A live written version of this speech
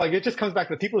Like, it just comes back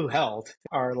to the people who held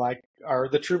are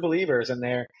the true believers, and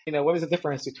they're, what is the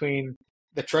difference between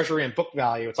the treasury and book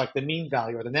value? It's like the mean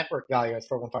value or the network value, as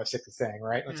 4156 is saying,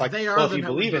 right? It's like, well, if you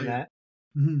believe in that,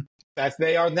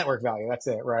 they are network value. That's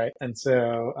it, right? And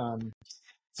so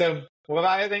what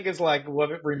I think is like what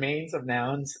remains of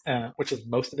nouns, which is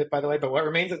most of it, by the way, but what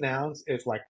remains of nouns is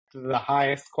like the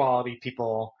highest quality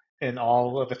people in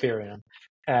all of Ethereum,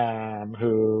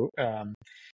 who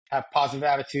have positive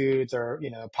attitudes, or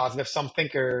positive some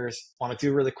thinkers, want to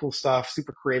do really cool stuff,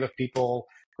 super creative people,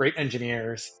 great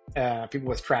engineers, people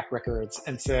with track records.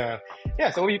 And so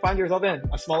what do you find yourself in?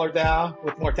 A smaller DAO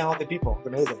with more talented people. It's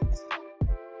amazing.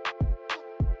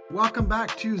 Welcome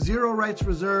back to Zero Rights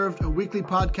Reserved, a weekly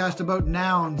podcast about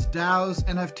nouns, DAOs,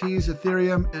 NFTs,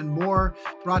 Ethereum, and more,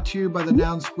 brought to you by the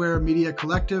Noun Square Media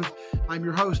Collective. I'm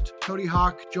your host, Cody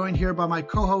Hawk, joined here by my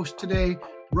co-host today,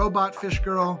 Robot Fish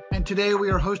Girl, and today we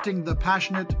are hosting the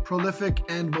passionate, prolific,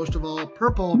 and most of all,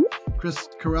 purple, Chris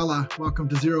Carella. Welcome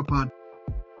to ZeroPod.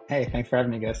 Hey, thanks for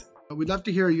having me, guys. We'd love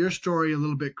to hear your story a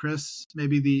little bit, Chris,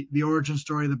 maybe the origin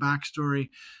story, the backstory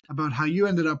about how you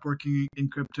ended up working in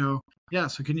crypto. Yeah,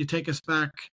 so can you take us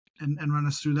back and run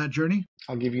us through that journey?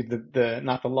 I'll give you the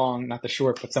not the long, not the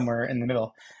short, but somewhere in the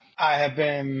middle. I have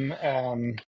been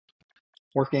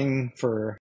working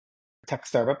for tech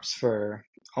startups for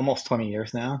almost 20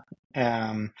 years now.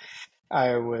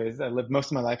 I lived most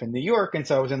of my life in New York, and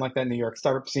so I was in like that New York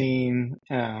startup scene.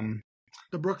 The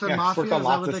Brooklyn Mafia, is that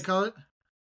what they call it?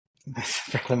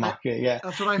 Brooklyn Mafia, yeah.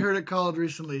 That's what I heard it called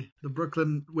recently, the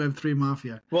Brooklyn Web3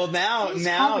 Mafia. Well, now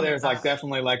there's like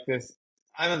definitely like this.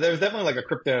 I don't know, there's definitely like a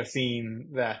crypto scene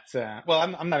that.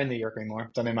 I'm not in New York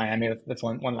anymore, so I'm in Miami. That's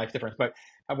one life difference. But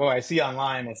what I see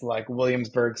online is like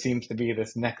Williamsburg seems to be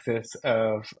this nexus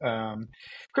of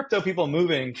crypto people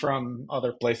moving from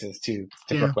other places to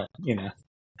Brooklyn.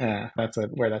 That's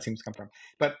where that seems to come from.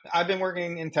 But I've been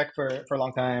working in tech for a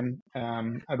long time.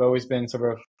 I've always been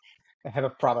sort of a head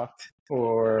of product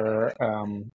or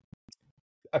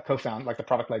a co-founder, like the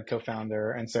product-led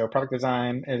co-founder. And so product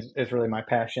design is really my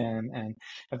passion. And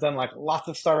I've done like lots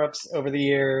of startups over the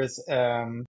years,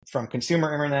 from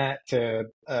consumer internet to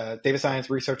data science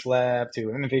research lab to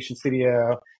an innovation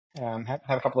studio. Have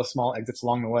a couple of small exits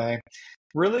along the way.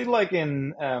 Really, like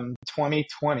in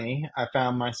 2020, I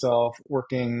found myself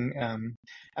working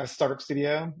at a startup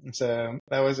studio. And so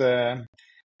that was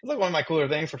like one of my cooler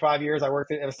things. For 5 years, I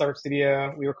worked at a startup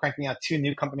studio. We were cranking out 2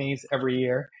 new companies every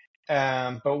year.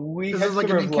 But we this is like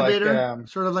an incubator,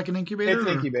 sort of like an incubator. It's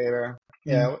an incubator.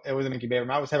 Yeah, it was an incubator.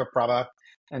 I was head of product,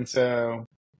 and so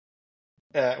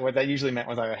what that usually meant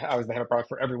was I was the head of product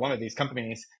for every one of these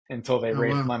companies until they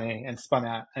raised money and spun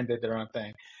out and did their own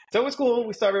thing. So it was cool.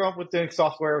 We started off with doing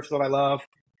software, which is what I love.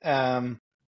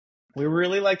 We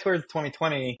really towards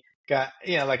 2020 got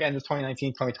like end of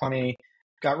 2019, 2020.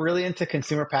 Got really into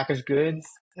consumer packaged goods,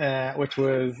 which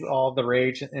was all the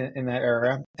rage in that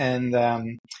era. And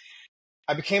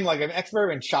I became like an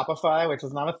expert in Shopify, which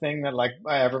was not a thing that like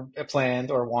I ever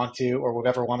planned or want to or would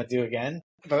ever want to do again.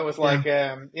 But it was like,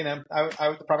 I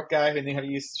was the product guy who knew how to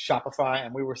use Shopify,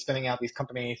 and we were spinning out these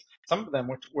companies, some of them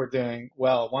which were doing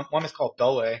well. One is called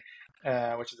Dole,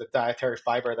 which is a dietary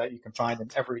fiber that you can find in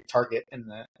every Target in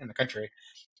the country.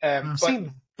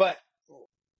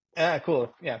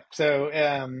 Cool. Yeah. So,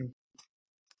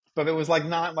 but it was like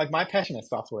not like my passion is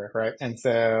software, right? And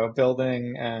so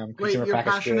building consumer your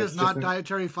packaged passion goods, is not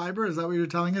dietary fiber? Is that what you're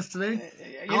telling us today?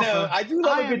 I do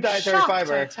love a good dietary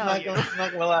fiber.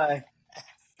 Not gonna lie.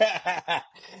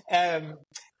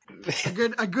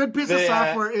 A good piece of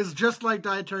software is just like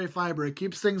dietary fiber. It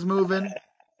keeps things moving,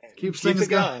 keeps things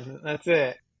going. That's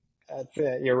it.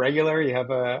 You're regular. You have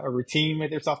a routine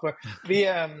with your software.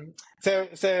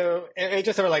 So it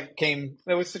just sort of like came.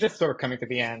 It was just sort of coming to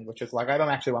the end, which is like I don't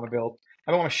want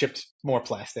to ship more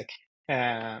plastic.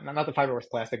 Not the fiber was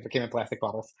plastic, but came in plastic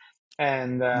bottles.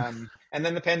 And then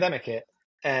the pandemic hit,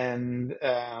 and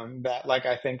that like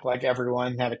I think like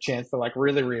everyone had a chance to like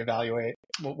really reevaluate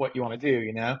what you want to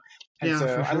do, And so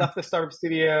sure. I left the startup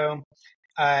studio.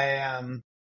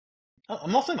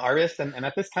 I'm also an artist, and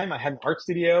at this time I had an art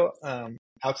studio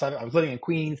outside. I was living in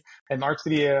Queens, had an art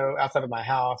studio outside of my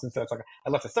house, and so it's like I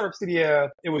left the startup studio.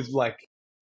 It was like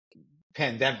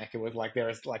pandemic. It was like there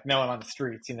was like no one on the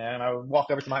streets, and I would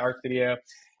walk over to my art studio,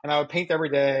 and I would paint every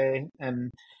day and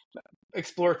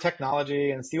explore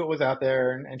technology and see what was out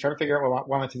there, and try to figure out what I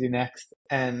wanted to do next.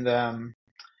 And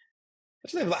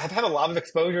I've had a lot of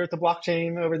exposure to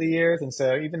blockchain over the years, and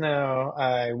so even though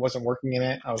I wasn't working in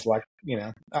it, I was like,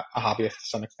 a hobbyist to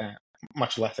some extent,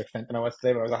 much less extent than I was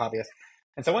today, but I was a hobbyist.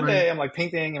 And so one day I'm like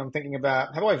painting, and I'm thinking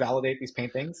about how do I validate these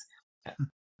paintings?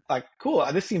 like, cool,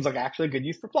 this seems like actually good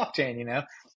use for blockchain, you know?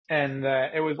 And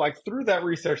it was like through that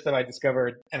research that I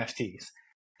discovered NFTs.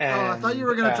 Oh, I thought you And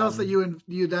were going to tell us that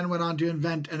you then went on to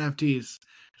invent NFTs.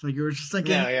 So you were just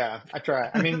thinking. no, yeah, I try.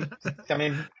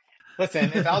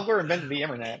 Listen, if Al Gore invented the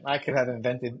internet, I could have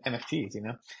invented NFTs, you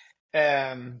know?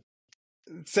 Um,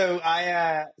 so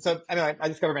anyway, I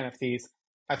discovered NFTs.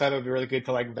 I thought it would be really good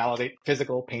to like validate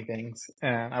physical paintings.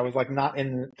 And I was like not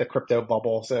in the crypto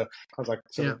bubble, so I was like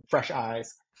sort of fresh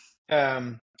eyes.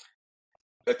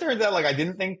 It turns out like I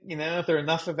didn't think, you know, if there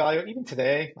enough of value, even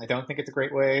today, I don't think it's a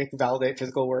great way to validate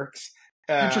physical works.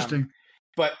 Interesting.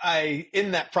 But I,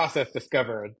 in that process,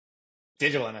 discovered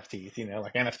digital NFTs, you know,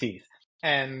 like NFTs.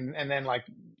 And then like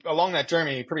along that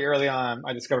journey, pretty early on,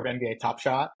 I discovered NBA Top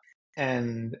Shot.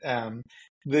 And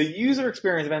the user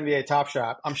experience of NBA Top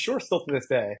Shot, I'm sure still to this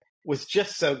day, was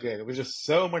just so good. It was just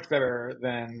so much better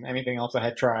than anything else I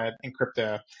had tried in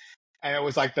crypto. And it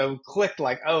was like the click,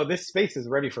 like, oh, this space is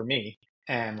ready for me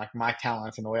and like my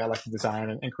talents and the way I like to design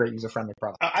and create user-friendly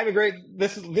products. I have a great,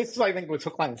 this is I think was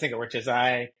hook, line, and sinker, which is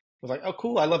I was like, oh,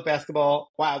 cool, I love basketball.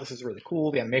 Wow, this is really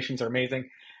cool. The animations are amazing.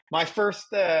 My first,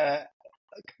 but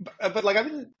like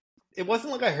it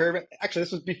wasn't like I heard it. Actually,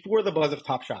 this was before the buzz of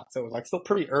Top Shot. So it was like still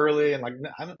pretty early and like,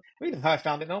 I don't even know how I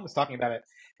found it. No one was talking about it.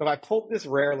 But I pulled this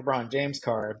rare LeBron James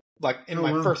card, like in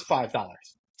my first $5.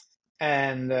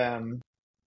 And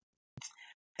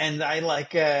I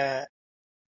like, I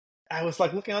was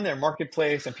like looking on their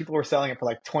marketplace and people were selling it for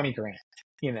like 20 grand,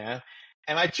 you know?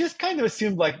 And I just kind of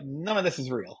assumed like none of this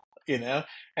is real, you know?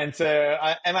 And so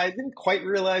I didn't quite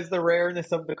realize the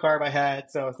rareness of the card I had.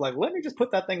 So I was like, let me just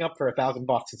put that thing up for $1,000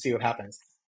 and see what happens.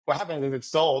 What happened is it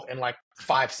sold in like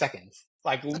 5 seconds,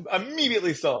 like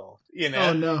immediately sold, you know?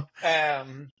 Oh no.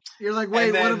 You're like,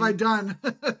 wait, what have I done?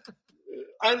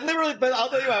 I literally, but I'll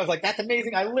tell you, I was like, that's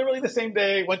amazing. I literally the same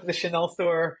day went to the Chanel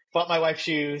store, bought my wife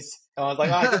shoes. And I was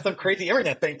like, oh, I did some crazy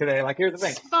internet thing today. Like, here's the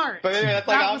thing. Smart. But anyway, that's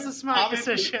like, that was a smart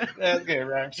decision. That's good,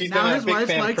 right? She's now been his a big wife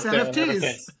fan likes of crypto ever NFTs.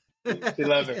 since. She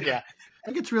loves it, yeah. I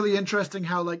think it's really interesting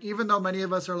how, like, even though many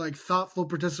of us are like thoughtful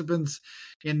participants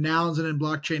in nouns and in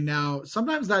blockchain now,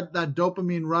 sometimes that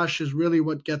dopamine rush is really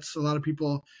what gets a lot of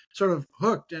people sort of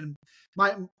hooked. And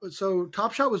so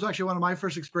Top Shot was actually one of my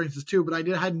first experiences too, but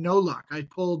I had no luck. I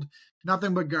pulled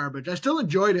nothing but garbage. I still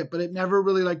enjoyed it, but it never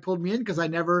really like pulled me in because I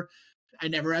never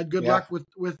had good luck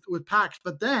with packs.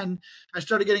 But then I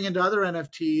started getting into other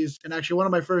NFTs, and actually one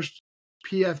of my first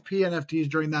PFP NFTs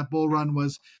during that bull run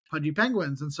was Pudgy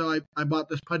Penguins. And so I bought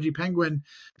this Pudgy Penguin,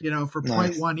 you know, for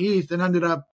 0.1 ETH and ended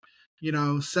up, you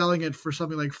know, selling it for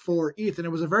something like 4 ETH. And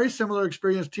it was a very similar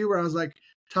experience too, where I was like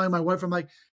telling my wife, I'm like,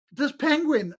 this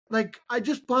penguin, like I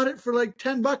just bought it for like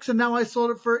 $10 and now I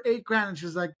sold it for 8 grand. And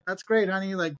she's like, that's great,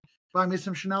 honey. Like buy me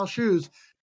some Chanel shoes.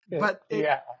 But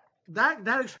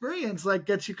that experience like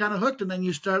gets you kind of hooked, and then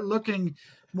you start looking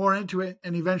more into it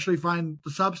and eventually find the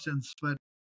substance. But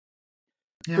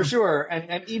yeah. For sure.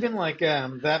 And even like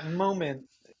that moment,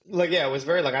 like, yeah, it was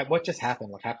very like, what just happened?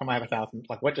 Like, how come I have 1,000?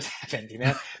 Like, what just happened, you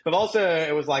know? But also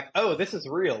it was like, oh, this is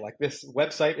real. Like, this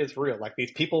website is real. Like,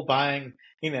 these people buying,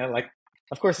 you know, like,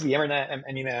 of course, the internet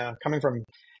and you know, coming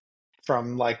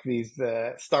from like these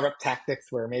startup tactics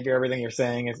where maybe everything you're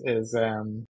saying is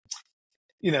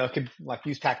you know, could like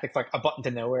use tactics like a button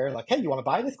to nowhere, like, hey, you want to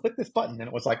buy this? Click this button. And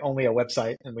it was like only a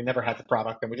website and we never had the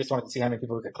product and we just wanted to see how many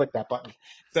people could click that button.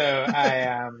 So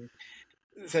I,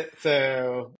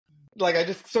 so like, I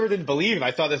just sort of didn't believe it. I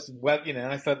saw this web, you know,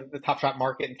 and I saw the Top Shot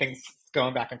market and things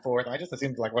going back and forth. And I just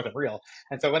assumed like wasn't real.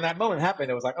 And so when that moment happened,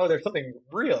 it was like, oh, there's something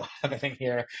real happening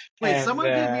here. Wait, and, someone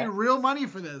gave me real money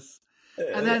for this.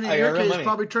 And then in your case,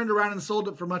 probably turned around and sold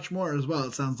it for much more as well.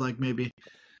 It sounds like maybe.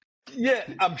 Yeah,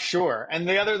 I'm sure. And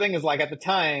the other thing is like at the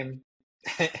time,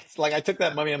 it's like I took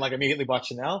that money and like immediately bought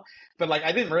Chanel, but like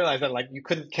I didn't realize that like you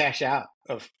couldn't cash out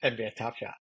of NBA Top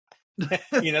Shot.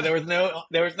 You know, there was no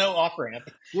off ramp.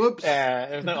 Whoops.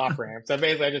 There was no off ramp. So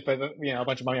basically, I just put you know a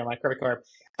bunch of money on my credit card.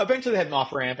 Eventually, they had an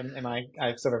off ramp, and I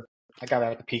got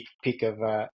out at the peak of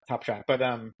Top Shot. But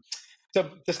so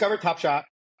discovered Top Shot,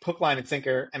 hook, line, and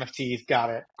sinker, NFTs,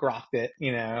 got it, grokked it.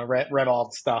 You know, read all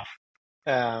the stuff.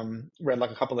 Read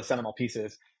like a couple of seminal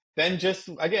pieces. Then just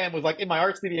again was like in my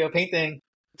art studio painting,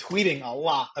 tweeting a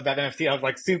lot about NFT. I was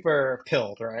like super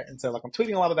pilled, right? And so like I'm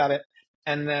tweeting a lot about it.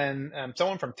 And then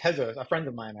someone from Tezos, a friend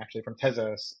of mine actually from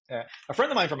Tezos, a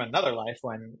friend of mine from another life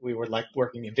when we were like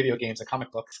working in video games and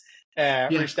comic books,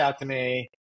 reached out to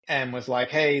me and was like,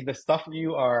 hey, the stuff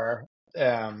you are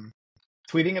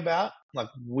tweeting about, like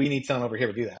we need someone over here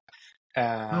to do that.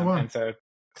 Wow. And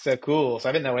so cool. So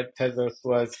I didn't know what Tezos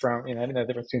was from, you know, I didn't know the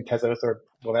difference between Tezos or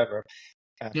whatever,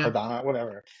 Cardano,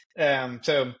 whatever.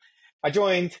 So I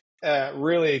joined,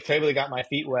 really totally got my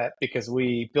feet wet because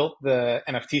we built the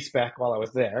NFT spec while I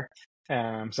was there.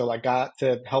 So I got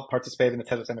to help participate in the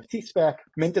Tezos NFT spec,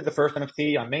 minted the first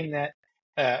NFT on mainnet.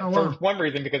 Oh, For wow. one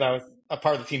reason, because I was a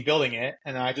part of the team building it,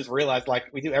 and I just realized like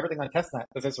we do everything on testnet.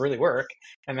 Does this really work?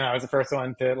 And then I was the first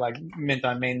one to like mint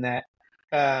on mainnet.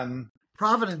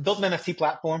 Providence. Built an NFT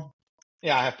platform.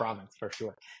 Yeah, I have Providence for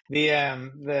sure.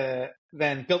 Then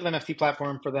built an NFT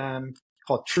platform for them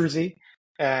called Truzy.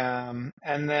 And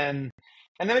then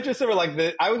it just sort of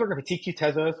like I was working for TQ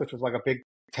Tezos, which was like a big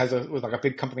Tezos, was like a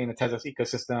big company in the Tezos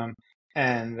ecosystem,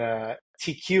 and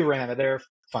TQ ran out of their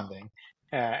funding,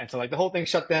 and so like the whole thing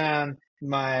shut down.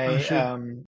 My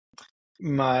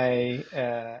my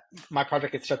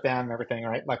project gets shut down and everything,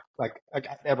 right? Like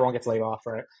everyone gets laid off,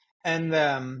 right? And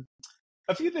a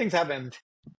few things happened.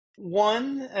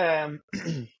 One, all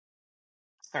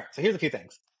right. So here's a few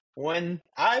things. When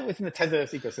I was in the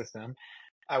Tezos ecosystem,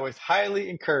 I was highly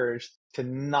encouraged to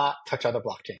not touch other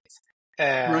blockchains.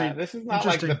 Right. This is not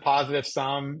like the positive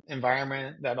sum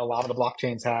environment that a lot of the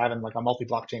blockchains have in like a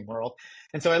multi-blockchain world.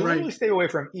 And so I literally stayed away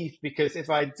from ETH because if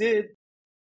I did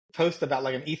post about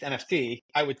like an ETH NFT,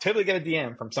 I would totally get a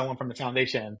DM from someone from the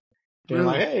foundation being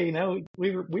like, hey, you know,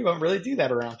 we don't really do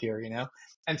that around here, you know?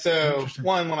 And so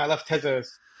when I left Tezos,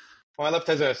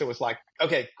 it was like,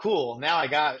 okay, cool. Now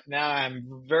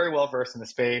I'm very well versed in the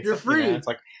space. You're free. You know, it's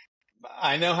like,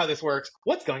 I know how this works.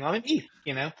 What's going on in ETH,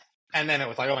 you know? And then it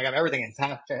was like, oh my God, everything is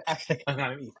actually going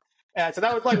on in ETH. So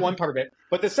that was like one part of it.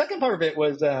 But the second part of it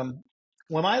was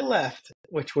when I left,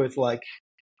 which was like,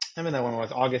 I don't know when it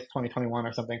was, August 2021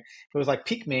 or something. It was like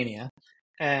peak mania.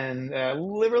 And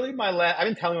literally I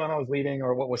didn't tell anyone I was leaving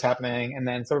or what was happening. And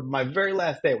then sort of my very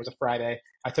last day, it was a Friday.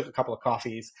 I took a couple of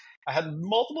coffees. I had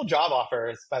multiple job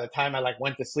offers by the time I like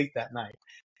went to sleep that night.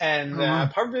 And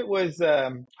part of it was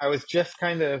I was just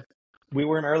we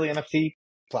were an early NFT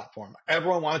platform.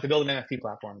 Everyone wanted to build an NFT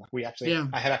platform. Like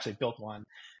I had actually built one.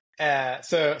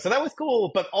 So that was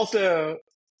cool. But also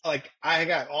like I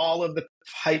got all of the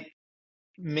hype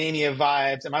mania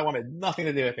vibes and I wanted nothing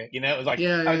to do with it. You know, it was like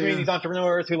I was meeting these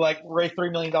entrepreneurs who like raised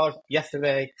 $3 million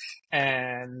yesterday.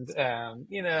 And,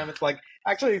 you know, it's like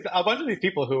actually a bunch of these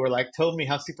people who were like told me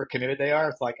how super committed they are.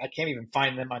 It's like, I can't even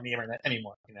find them on the internet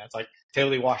anymore. You know, it's like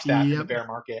totally washed out in the bear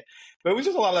market. But it was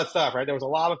just a lot of that stuff, right? There was a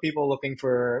lot of people looking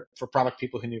for product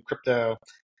people who knew crypto.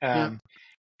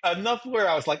 Enough where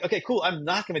I was like, okay, cool. I'm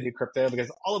not going to do crypto because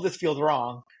all of this feels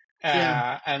wrong.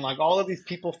 And like all of these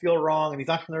people feel wrong and these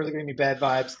entrepreneurs are giving me bad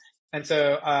vibes. And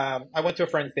so I went to a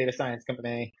friend's data science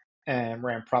company and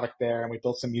ran product there, and we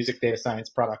built some music data science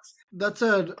products. That's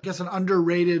I guess an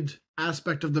underrated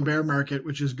aspect of the bear market,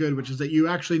 which is good, which is that you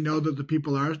actually know that the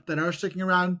people that are sticking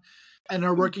around and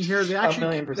are working here, they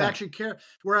actually care.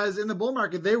 Whereas in the bull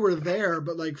market, they were there,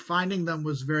 but like finding them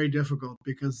was very difficult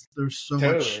because there's so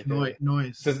much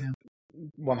noise. So,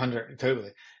 100,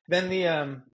 totally.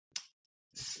 Then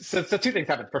so two things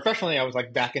happened. Professionally, I was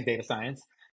like back in data science,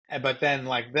 but then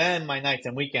my nights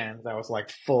and weekends, I was like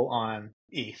full on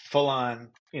ETH, full on,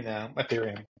 you know,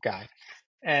 Ethereum guy,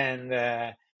 and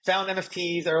found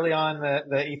NFTs early on.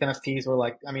 The ETH NFTs were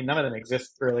like, I mean, none of them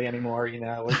exist really anymore. You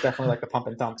know, it was definitely like the pump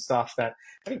and dump stuff that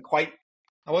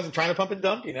I wasn't trying to pump and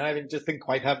dump, you know, I just didn't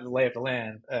quite have the lay of the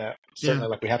land, certainly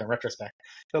like we have in retrospect.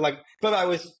 So but I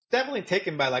was definitely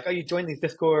taken by like, oh, you join these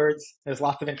Discords, there's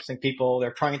lots of interesting people,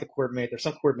 they're trying to coordinate, there's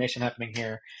some coordination happening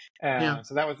here.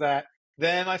 So that was that.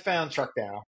 Then I found Shark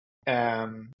DAO,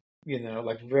 you know,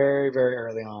 like very, very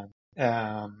early on.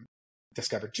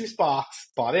 Discovered Juicebox,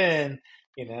 bought in,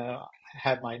 you know,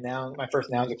 had my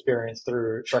first Nouns experience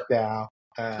through Shark DAO.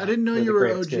 I didn't know you were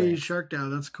OG experience. Shark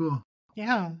DAO, that's cool.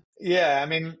 Yeah. Yeah, I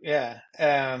mean,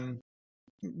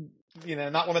 you know,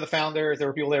 not one of the founders. There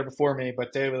were people there before me,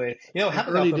 but they really, you know, it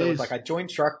happened also, was like I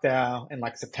joined Shark DAO in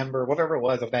like September, whatever it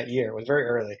was of that year. It was very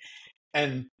early,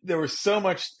 and there was so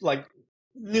much like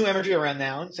new energy around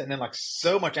Nouns, and then like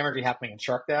so much energy happening in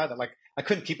Shark DAO that like I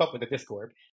couldn't keep up with the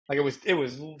Discord. Like it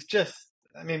was just.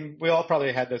 I mean, we all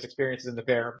probably had those experiences in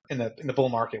the bull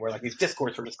market where like these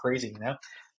Discords were just crazy, you know.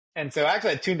 And so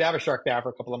actually I tuned out of Shark DAO for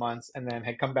a couple of months and then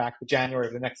had come back to January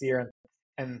of the next year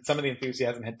and some of the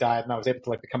enthusiasm had died and I was able to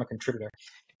like become a contributor.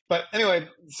 But anyway,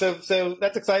 so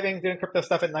that's exciting, doing crypto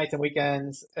stuff at nights and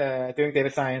weekends, doing data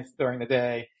science during the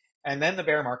day. And then the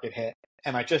bear market hit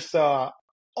and I just saw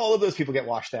all of those people get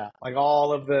washed out. Like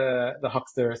all of the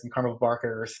hucksters and carnival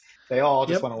barkers, they all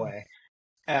just went away.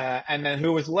 And then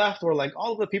who was left were like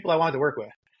all of the people I wanted to work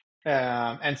with.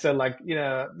 And so like, you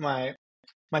know,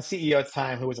 my CEO at the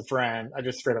time, who was a friend, I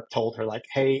just straight up told her like,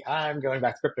 hey, I'm going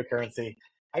back to cryptocurrency.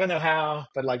 I don't know how,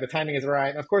 but like the timing is right.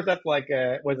 And of course, that's like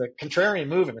was a contrarian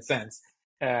move in a sense.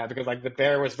 because like the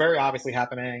bear was very obviously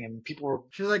happening and people were.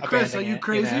 She's like, Chris, are you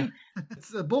crazy? You know?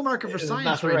 It's a bull market for science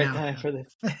not the right right now. time for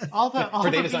this. all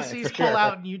the data VCs science, pull sure.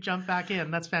 out and you jump back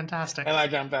in. That's fantastic. And I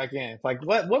jump back in. It's like,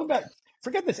 what about,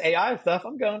 forget this AI stuff.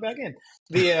 I'm going back in.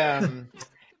 The,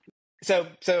 so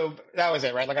that was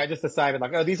it, right? Like I just decided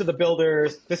like, oh, these are the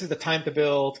builders. This is the time to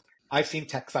build. I've seen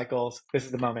tech cycles. This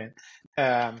is the moment.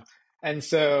 And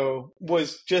so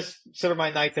was just sort of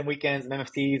my nights and weekends and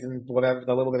NFTs and whatever,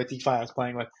 the little bit of DeFi I was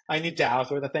playing with. I knew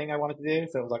DAOs were the thing I wanted to do.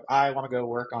 So it was like, I want to go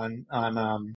work on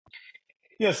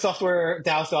software,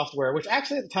 DAO software, which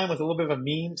actually at the time was a little bit of a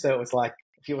meme. So it was like,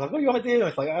 people were like, what do you want to do? And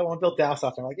it's like, I want to build DAO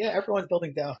software. I'm like, yeah, everyone's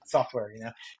building DAO software,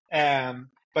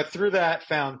 But through that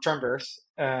found Charmverse,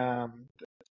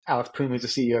 Alex Poon, who's the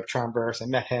CEO of Charmverse. I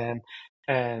met him.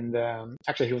 And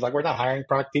actually, he was like, "We're not hiring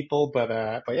product people, but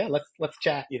yeah, let's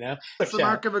chat." That's the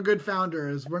mark of a good founder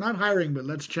is we're not hiring, but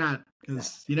let's chat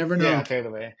because you never know. Yeah,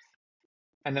 totally.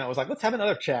 And then I was like, "Let's have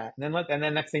another chat." And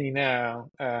then next thing you know,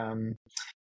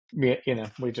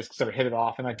 we just sort of hit it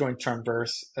off. And I joined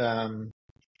Charmverse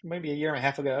maybe a year and a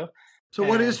half ago. So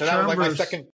what is Charmverse? That was like my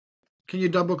second. Can you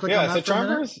double click on that? So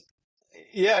Charmverse.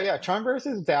 Yeah. Charmverse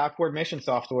is DAO coordination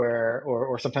software,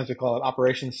 or sometimes we call it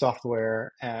operations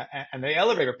software. And the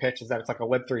elevator pitch is that it's like a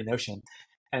Web3 Notion.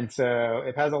 And so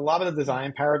it has a lot of the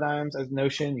design paradigms as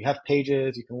Notion. You have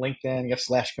pages, you can link them, you have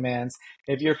slash commands.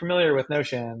 If you're familiar with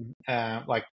Notion,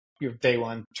 like your day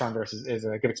one, Charmverse is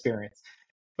a good experience.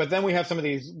 But then we have some of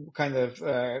these kind of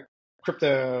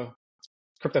crypto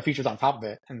features on top of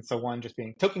it. And so one just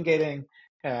being token gating,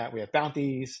 we have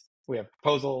bounties, we have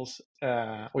proposals.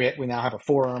 We now have a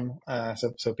forum,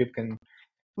 so people can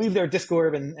leave their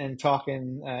Discord and talk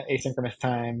in asynchronous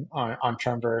time on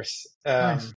Charmverse.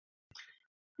 Nice.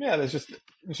 Yeah, it's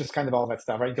just kind of all that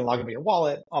stuff, right? You can log into your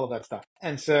wallet, all of that stuff.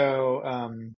 And so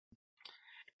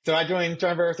I joined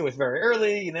Charmverse. It was very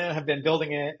early, have been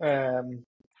building it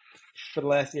for the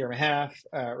last year and a half.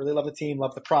 Really love the team,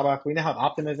 love the product. We now have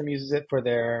Optimism uses it for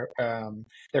their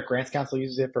grants council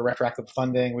uses it for retroactive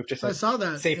funding. We've just I saw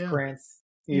that. Safe Grants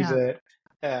use it.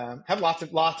 Have lots of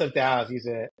DAOs use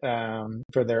it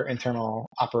for their internal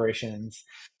operations.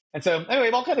 And so anyway,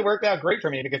 it all kind of worked out great for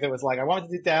me because it was like I wanted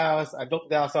to do DAOs. I built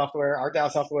the DAO software. Our DAO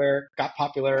software got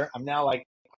popular. I'm now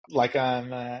like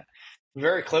I'm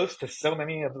very close to so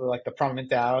many of the prominent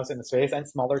DAOs in the space and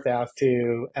smaller DAOs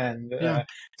too. And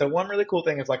so one really cool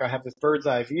thing is like I have this bird's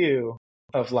eye view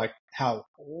of like how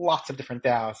lots of different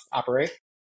DAOs operate.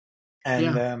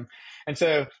 And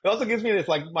so it also gives me this,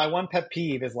 like, my one pet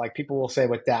peeve is like people will say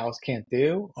what DAOs can't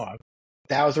do, or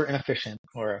DAOs are inefficient,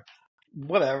 or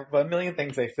whatever, but a million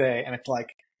things they say. And it's like,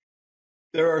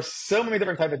 there are so many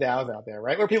different types of DAOs out there,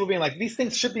 right? Where people being like, these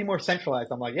things should be more centralized.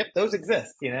 I'm like, yep, those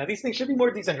exist. These things should be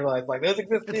more decentralized. Like those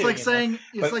exist. It's like saying,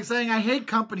 like saying, I hate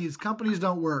companies. Companies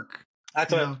don't work.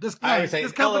 That's what I would say.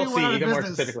 This LLC, even more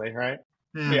specifically, right?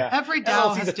 Yeah. Every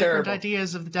DAO has different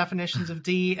ideas of the definitions of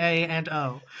D, A, and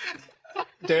O.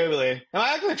 Totally. And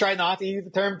I actually try not to use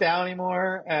the term DAO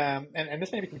anymore. And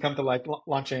this maybe can come to like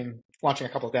launching a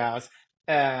couple of DAOs.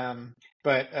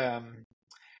 But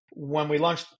when we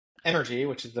launched Energy,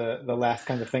 which is the last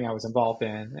kind of thing I was involved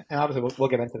in, and obviously we'll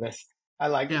get into this.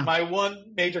 My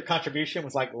one major contribution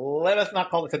was like, let us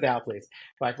not call this a DAO, please.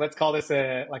 Like, let's call this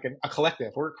a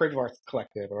collective. We're a creative arts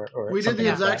collective, or we did the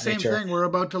exact same thing. We're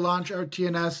about to launch our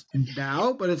TNS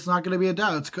DAO, but it's not going to be a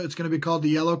DAO. It's going to be called the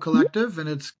Yellow Collective, and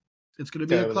it's going to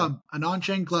be a club, an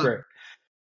on-chain club. Great.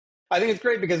 I think it's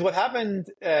great because what happened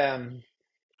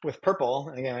with Purple,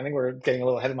 and again, I think we're getting a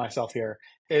little ahead of myself here,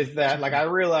 is that like I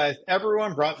realized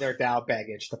everyone brought their DAO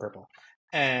baggage to Purple.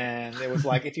 And it was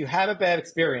like, if you had a bad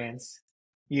experience,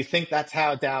 you think that's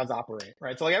how DAOs operate,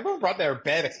 right? So like everyone brought their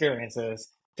bad experiences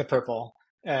to Purple.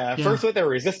 First with their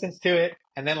resistance to it,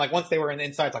 and then like once they were in the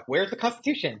inside, it's like, where's the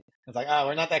Constitution? It's like, oh,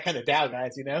 we're not that kind of DAO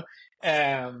guys,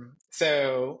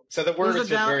 So the word is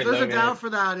just very loaded. There's a DAO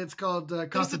for that. It's called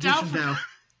Constitution DAO.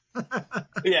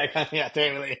 yeah,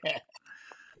 totally.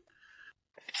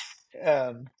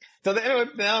 So anyway,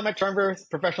 now I'm at Charmverse,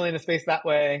 professionally in the space that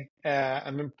way.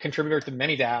 I'm a contributor to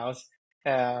many DAOs.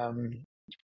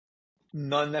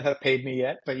 None that have paid me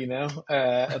yet, but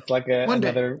it's like one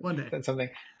day. Something.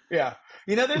 Yeah,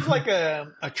 there's like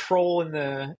a troll in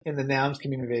the nouns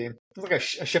community. There's like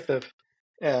a shift of.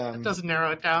 It doesn't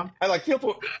narrow it down. I like feel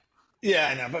for. Yeah,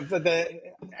 I know, but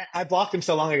I blocked him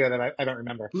so long ago that I don't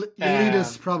remember.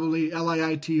 Liitus, probably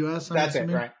Liitus. That's it,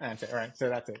 right? That's it, right? So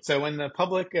that's it. So when the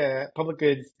public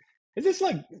goods, is this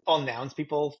like all nouns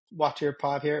people watch your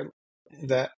pod here? Is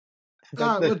that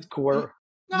the core?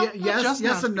 No,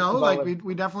 yes and no. Like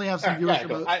we definitely have some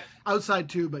viewership outside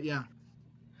too, but yeah.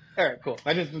 All right, cool.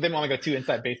 I just didn't want to go too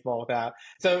inside baseball without.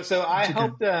 So I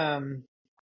helped.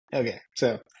 Okay,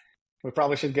 so we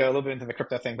probably should go a little bit into the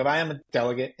crypto thing, but I am a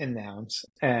delegate in Nouns,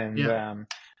 and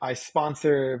I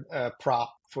sponsor a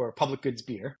prop for Public Goods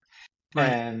Beer,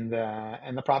 and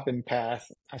the prop didn't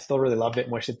pass. I still really loved it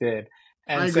and wish it did.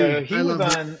 And so he was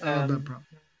on. I love that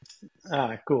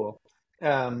prop. Cool.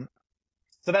 So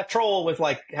that troll was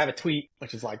like, have a tweet,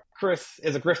 which is like, Chris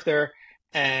is a grifter,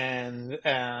 and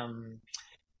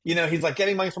he's like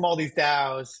getting money from all these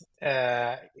DAOs.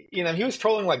 He was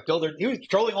trolling like Builder. He was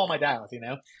trolling all my DAOs,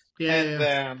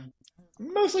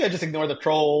 mostly I just ignore the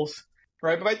trolls,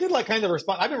 right? But I did like kind of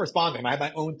respond. I've been responding. I had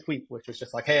my own tweet, which was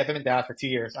just like, hey, I've been in DAO for 2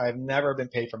 years. I have never been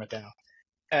paid from a DAO.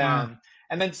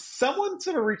 And then someone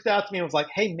sort of reached out to me and was like,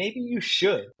 hey, maybe you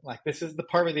should. Like, this is the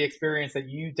part of the experience that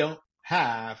you don't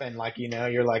have. And like,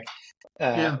 you're like,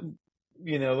 a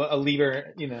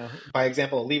leader, by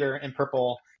example, a leader in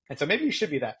purple. And so maybe you should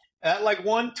be that. Like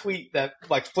one tweet that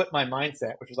like flipped my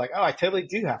mindset, which was like, oh, I totally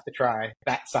do have to try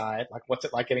that side. Like, what's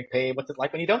it like getting paid? What's it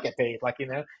like when you don't get paid? Like,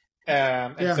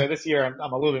 so this year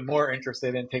I'm a little bit more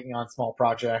interested in taking on small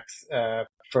projects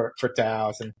for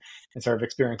DAOs and sort of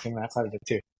experiencing that side of it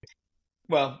too.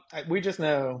 Well, we just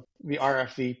know the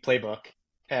RFV playbook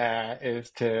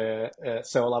is to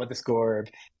sow a lot of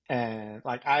discord. And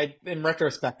like in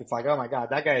retrospect, it's like, oh my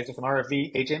God, that guy is just an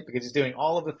RFV agent because he's doing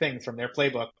all of the things from their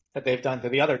playbook that they've done to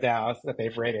the other DAOs that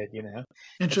they've rated, Interesting.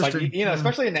 It's like,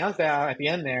 especially in Nouns DAO at the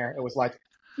end there, it was like,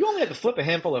 you only had to flip a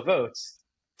handful of votes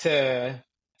to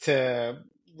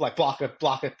like block a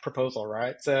proposal,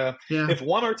 right? So if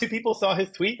one or two people saw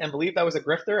his tweet and believed that was a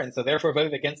grifter and so therefore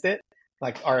voted against it,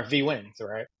 like RFV wins,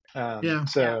 right?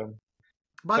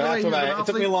 By the way, it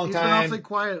took me a long time. He's been awfully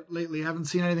quiet lately. Haven't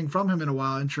seen anything from him in a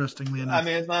while, interestingly enough. I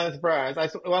mean, it's not a surprise.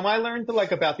 When I learned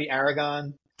about the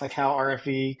Aragon, like how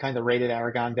RFV kind of rated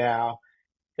Aragon DAO,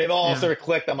 they've all sort of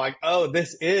clicked. I'm like, oh,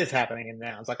 this is happening in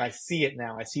Nouns. Like, I see it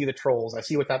now. I see the trolls. I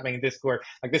see what's happening in Discord.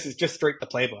 Like, this is just straight the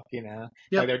playbook,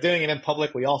 Like, they're doing it in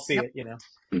public. We all see it,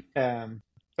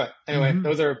 But anyway,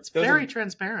 those very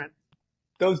transparent.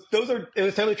 It was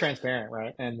totally transparent,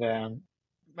 right? And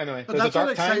anyway, but that's what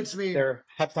excites me. There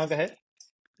have times ahead.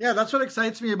 Yeah, that's what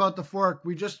excites me about the fork.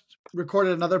 We just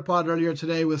recorded another pod earlier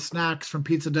today with Snacks from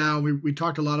Pizza DAO. We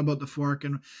talked a lot about the fork,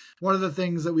 and one of the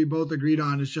things that we both agreed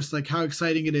on is just like how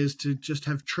exciting it is to just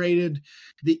have traded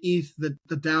the ETH that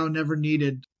the DAO never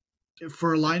needed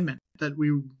for alignment that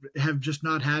we have just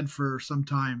not had for some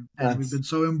time, and we've been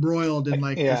so embroiled in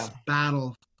this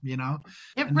battle. It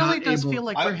really does feel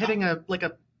like we're hitting a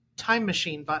time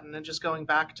machine button and just going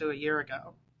back to a year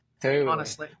ago. Totally.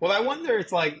 Honestly. Well, I wonder,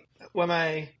 it's like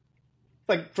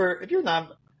if you're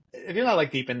not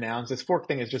like deep in Nouns, this fork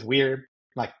thing is just weird.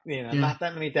 Like, not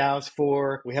that many DAOs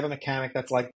fork. We have a mechanic that's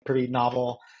like pretty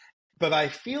novel, but I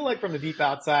feel like from the deep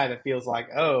outside, it feels like,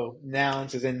 oh,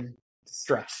 Nouns is in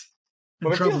distress.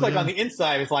 But it feels like on the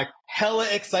inside, it's like hella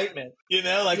excitement,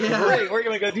 great, we're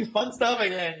going to go do fun stuff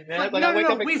again. Like, no,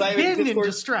 we've been in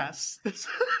distress.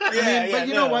 But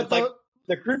you know what, though?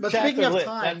 The group chats are lit.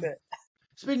 That's it.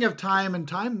 Speaking of time and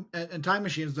time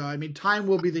machines, though, I mean, time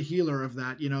will be the healer of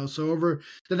that, So over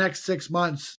the next 6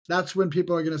 months, that's when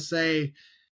people are going to say,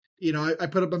 I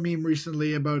put up a meme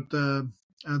recently about the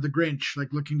Grinch,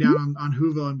 like looking down on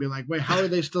Whoville and being like, wait, how are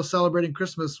they still celebrating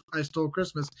Christmas? I stole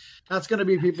Christmas. That's going to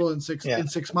be people in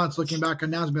 6 months looking back on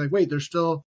Nouns and be like, wait, they're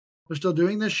still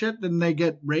doing this shit? Didn't they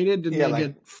get raided? Didn't they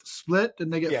get split?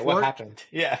 Didn't they get forked? What happened?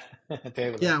 Yeah.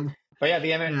 Yeah. But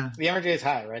the energy is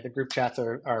high, right? The group chats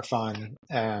are fun.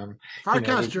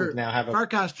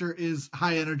 Farcaster is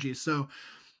high energy. So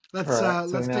let's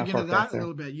dig into that a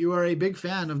little bit. You are a big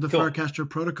fan of the Farcaster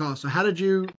protocol. So how did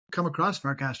you come across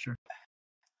Farcaster?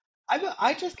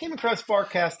 I just came across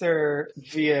Farcaster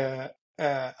via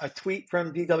a tweet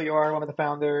from DWR, one of the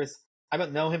founders. I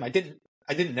don't know him. I didn't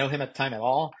know him at the time at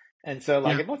all. And so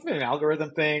it must have been an algorithm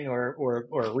thing or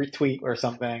a retweet or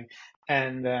something.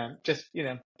 And just,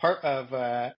 part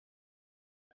of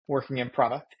working in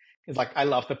product is like, I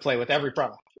love to play with every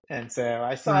product. And so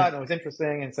I saw it and it was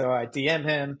interesting. And so I DM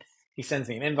him. He sends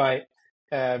me an invite.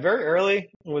 Very early,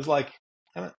 it was like,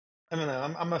 I don't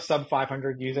know, I'm a sub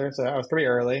 500 user, so I was pretty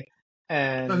early.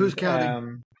 And but who's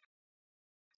counting?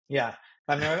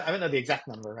 I mean, I don't know the exact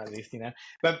number at least,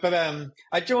 But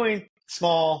I joined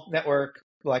small network,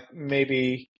 like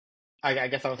maybe I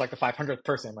guess I was like the 500th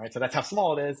person, right? So that's how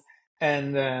small it is.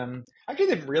 And I actually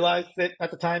didn't realize it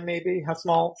at the time, maybe how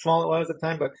small it was at the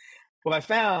time. But what I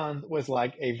found was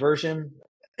like a version.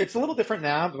 It's a little different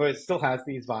now, but it still has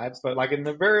these vibes. But like in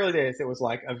the very early days, it was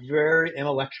like a very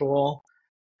intellectual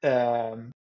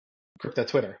crypto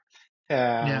Twitter.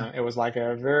 It was like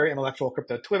a very intellectual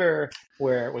crypto Twitter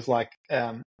where it was like,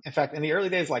 in fact, in the early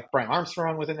days, like Brian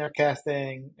Armstrong was in there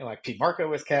casting, and like Pete Marco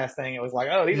was casting. It was like,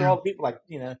 oh, these are all the people, like,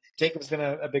 Jacob's been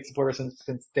a big supporter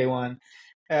since day one.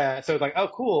 So it's like, oh,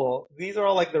 cool. These are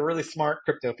all like the really smart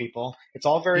crypto people. It's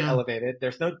all very elevated.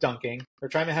 There's no dunking. They're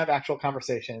trying to have actual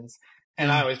conversations.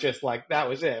 And I was just like, that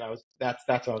was it. That's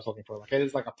what I was looking for. Like, it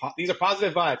is like these are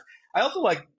positive vibes. I also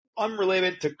like,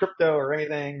 unrelated to crypto or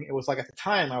anything. It was like at the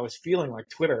time I was feeling like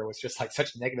Twitter was just like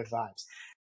such negative vibes.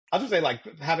 I'll just say, like,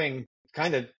 having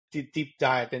kind of deep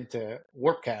dived into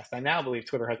Warpcast, I now believe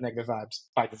Twitter has negative vibes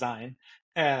by design.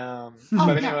 But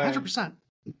anyway, 100%.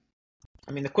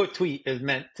 I mean, the quote tweet is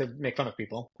meant to make fun of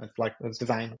people. It's like, it was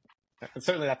designed.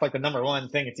 Certainly, that's like the number one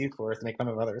thing it's used for, is to make fun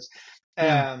of others.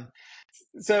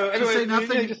 So anyway,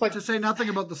 to say nothing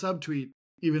about the subtweet,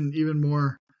 even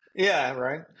more. Yeah,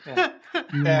 right.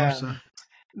 Yeah.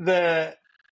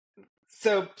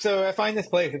 So I find this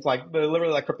place. It's like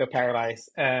literally like crypto paradise.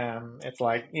 It's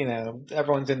like,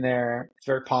 everyone's in there. It's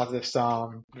very positive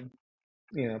sum.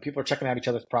 People are checking out each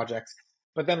other's projects.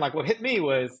 But then, like, what hit me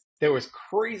was there was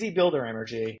crazy builder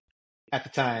energy at the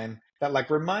time that like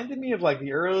reminded me of like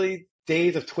the early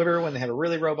days of Twitter when they had a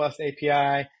really robust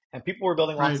API and people were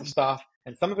building lots of stuff.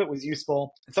 And some of it was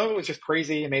useful, and some of it was just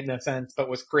crazy and made no sense, but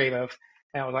was creative.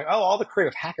 And I was like, oh, all the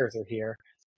creative hackers are here.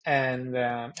 And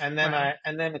then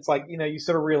it's like, you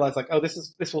sort of realize like, oh,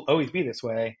 this will always be this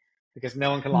way because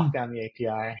no one can lock down the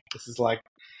API. This is like,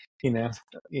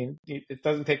 it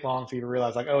doesn't take long for you to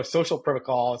realize like, oh, a social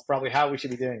protocol is probably how we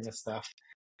should be doing this stuff.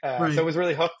 So it was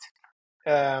really hooked.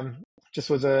 Just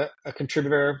was a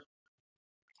contributor,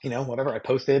 whatever I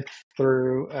posted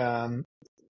through,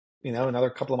 another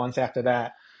couple of months after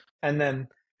that. And then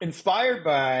inspired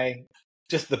by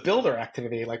just the builder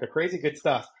activity, like the crazy good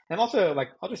stuff. And also, like,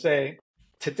 I'll just say,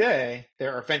 today,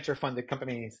 there are venture-funded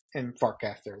companies in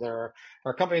Farcaster. There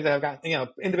are companies that have gotten,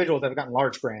 individuals that have gotten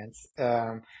large grants.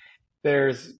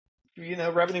 There's,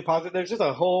 revenue positive. There's just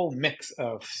a whole mix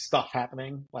of stuff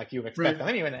happening, like you would expect on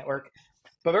any network.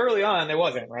 But early on, there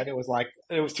wasn't, right? It was like,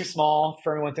 it was too small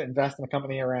for everyone to invest in a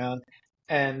company around.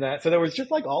 And so there was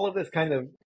just like all of this kind of,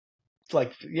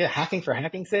 like, hacking for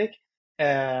hacking's sake.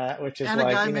 Which is and like,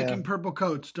 a guy making purple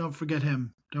coats. Don't forget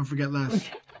him. Don't forget Les.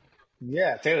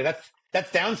 Yeah, totally.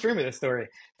 That's downstream of this story.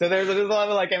 So there's a lot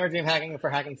of like energy of hacking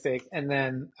for hacking's sake. And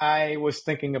then I was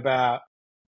thinking about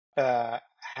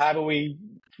how do we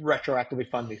retroactively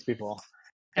fund these people?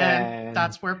 And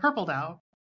that's where Purple DAO.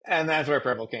 And that's where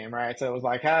Purple came, right? So it was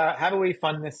like, how do we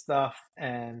fund this stuff?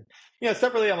 And,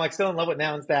 separately, I'm like still in love with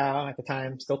Non-DAO at the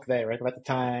time, still today, right? But at the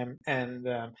time. And,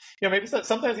 maybe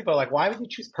sometimes people are like, why would you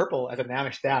choose Purple as a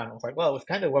Nowish DAO? And I was like, well, it was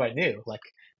kind of what I knew. Like,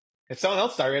 if someone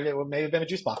else started, it would maybe have been a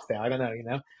Juicebox DAO. I don't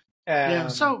know,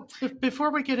 So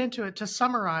before we get into it, to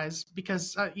summarize,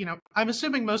 because, I'm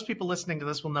assuming most people listening to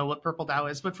this will know what Purple DAO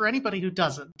is, but for anybody who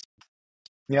doesn't.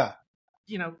 Yeah.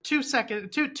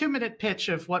 2-minute pitch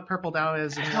of what Purple DAO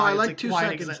is. And I like 2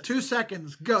 seconds. 2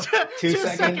 seconds. Go. 2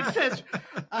 seconds. Pitch.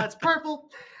 It's purple.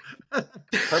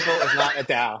 Purple is not a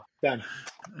DAO. Done.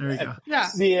 There we go. Yeah.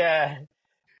 Yeah.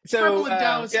 So Purple and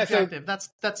DAO is subjective.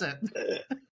 That's it.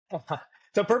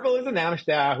 So Purple is a Nowish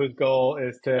DAO whose goal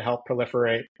is to help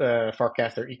proliferate the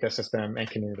Farcaster ecosystem and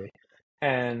community.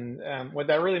 And what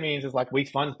that really means is like we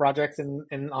fund projects on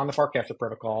the Farcaster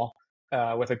protocol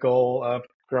with a goal of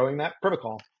growing that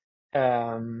protocol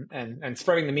and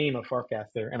spreading the meme of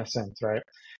Farcaster in a sense, right?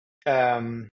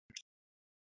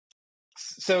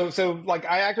 So like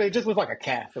I actually just was like a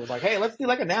cast. It was like, hey, let's do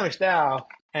like a Nowish DAO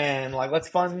and like let's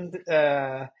fund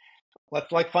the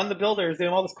builders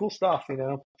doing all this cool stuff,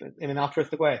 in an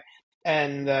altruistic way.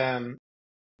 And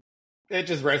it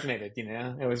just resonated,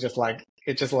 It was just like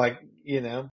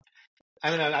I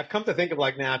mean, I've come to think of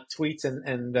like now tweets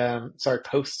and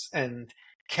posts and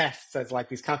casts as like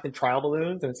these constant trial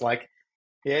balloons, and it's like,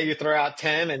 you throw out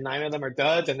 10 and 9 of them are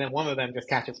duds, and then one of them just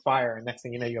catches fire, and next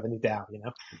thing you know, you have a new DAO.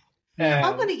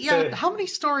 How many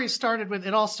stories started with?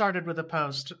 It all started with a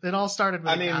post. It all started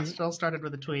with a cast. It all started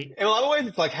with a tweet. In a lot of ways,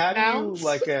 it's like how do you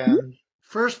like?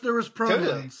 First, there was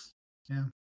pronouns. Totally.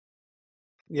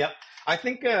 Yeah. I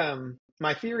think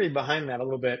my theory behind that a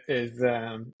little bit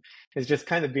is just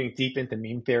kind of being deep into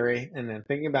meme theory, and then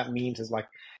thinking about memes as like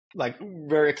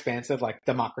very expansive, like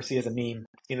democracy is a meme.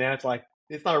 It's like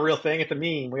it's not a real thing; it's a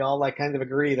meme. We all like kind of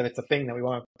agree that it's a thing that we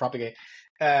want to propagate.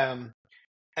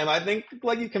 And I think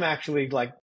like you can actually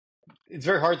like it's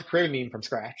very hard to create a meme from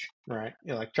scratch, right?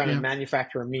 Like trying to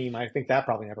manufacture a meme. I think that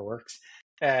probably never works.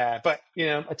 But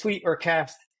a tweet or a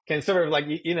cast can sort of like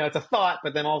it's a thought,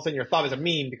 but then all of a sudden your thought is a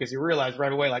meme because you realize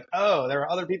right away like, oh, there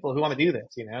are other people who want to do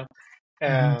this,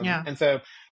 And so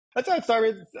that's how it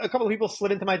started. A couple of people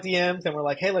slid into my DMs and were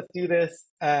like, "Hey, let's do this."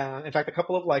 In fact, a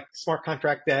couple of like smart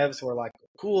contract devs were like,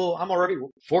 "Cool, I'm already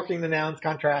forking the nouns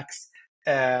contracts.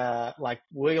 Like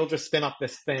we'll just spin up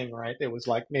this thing, right?" It was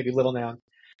like maybe little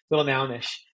nounish,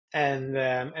 and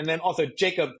then also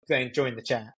Jacob then joined the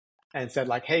chat and said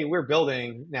like, "Hey, we're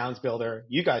building Nouns Builder.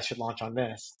 You guys should launch on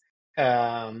this."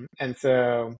 And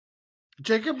so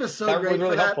Jacob is so that was great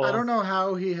really for that. helpful. I don't know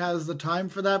how he has the time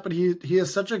for that, but he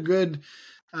has such a good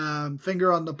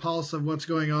finger on the pulse of what's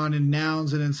going on in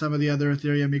Nouns and in some of the other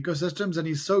Ethereum ecosystems. And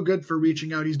he's so good for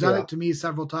reaching out. He's done it to me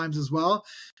several times as well.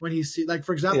 When he like,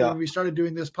 for example, when we started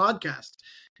doing this podcast,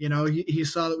 you know, he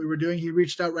saw that we were doing, he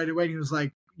reached out right away and he was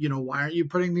like, you know, why aren't you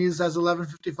putting these as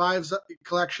 1155's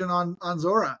collection on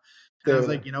Zora? And I was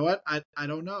like, you know what? I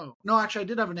don't know. No, actually, I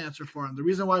did have an answer for him. The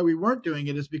reason why we weren't doing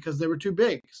it is because they were too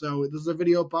big. So this is a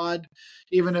video pod.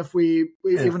 Even if we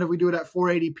do it at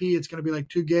 480p, it's going to be like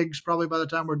 2 gigs probably by the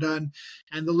time we're done.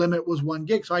 And the limit was 1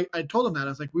 gig. So I told him that.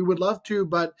 I was like, we would love to,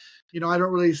 but you know, I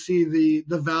don't really see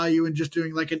the value in just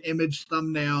doing like an image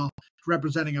thumbnail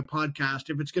representing a podcast.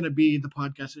 If it's going to be the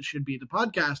podcast, it should be the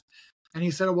podcast. And he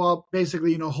said, well,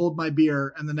 basically, you know, hold my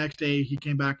beer. And the next day he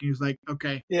came back and he was like,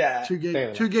 okay, 2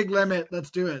 gig limit. Let's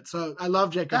do it. So I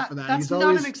love Jacob for that. That's He's not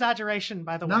always... an exaggeration,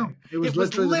 by the way. No, it was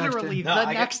literally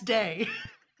the next day.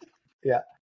 Yeah.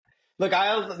 Look,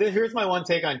 here's my one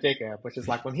take on Jacob, which is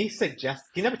like when he suggests,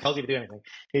 he never tells you to do anything.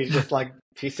 He's just like,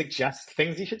 he suggests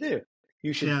things you should do.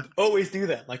 You should always do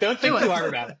them. Like, don't think too hard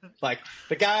about it. Like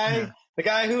the guy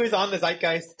who is on the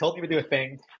Zeitgeist told you to do a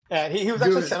thing. He was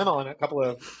actually seminal in a couple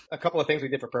of things we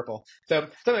did for Purple. So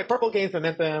anyway, Purple gains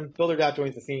momentum. BuilderDAO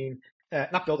joins the scene.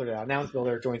 Not BuilderDAO. Nouns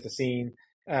Builder joins the scene.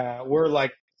 We're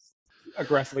like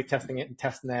aggressively testing it and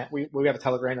testing that. We have a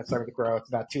Telegram that's starting to grow. It's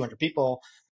about 200 people.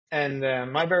 And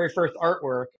my very first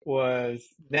artwork was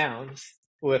Nouns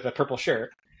with a purple shirt.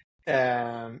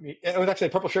 It was actually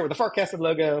a purple shirt with a Farcasted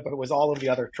logo, but it was all of the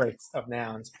other traits of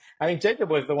Nouns. I think Jacob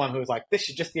was the one who was like, this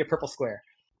should just be a purple square.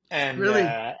 And really?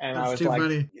 And that's I was too like,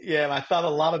 funny. yeah, and I thought a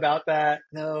lot about that.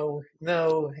 No,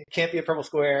 it can't be a purple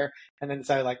square. And then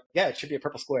decided like, yeah, it should be a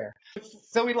purple square.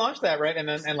 So we launched that, right? And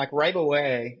then, and like right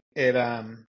away, it,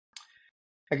 obviously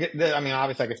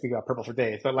I could speak about Purple for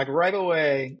days, but like right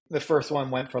away, the first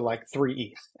one went for like 3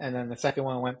 ETH. And then the second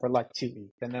one went for like 2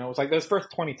 ETH. And then it was like those first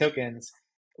 20 tokens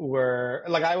were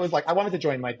like, I wanted to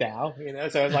join my DAO, you know?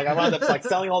 So it was like, I wound up like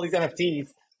selling all these NFTs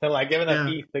to like give enough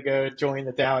ETH to go join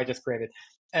the DAO I just created.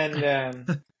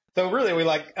 And so really we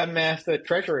like amassed a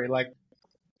treasury. Like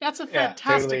that's a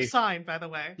fantastic sign, by the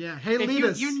way. Yeah. Hey, lead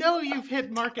us. You know you've hit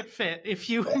market fit if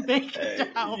you make a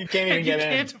DAO. You can't even get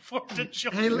in. You can't afford to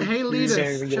join. Hey, lead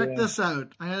us. Check this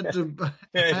out. I had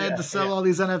to sell all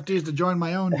these NFTs to join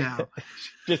my own DAO.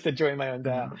 Just to join my own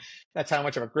DAO. That's how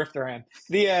much of a grifter I am.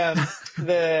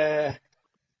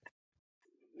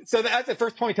 So that's the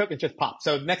first 20 tokens just popped.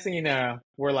 So next thing you know,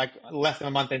 we're like less than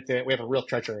a month into it. We have a real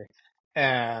treasury.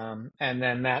 And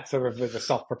then that sort of is a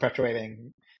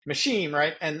self-perpetuating machine,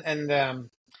 right? And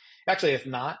actually it's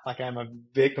not. Like I'm a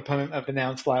big proponent of the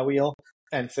Nouns flywheel.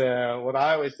 And so what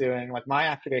I was doing, like my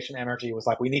activation energy was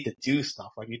like, we need to do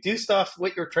stuff. Like you do stuff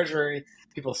with your treasury,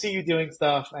 people see you doing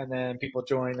stuff, and then people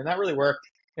join. And that really worked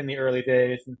in the early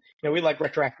days. And, you know, we like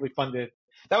retroactively funded.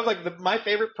 That was like my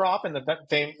favorite prop, and the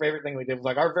favorite thing we did was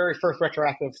like our very first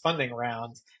retroactive funding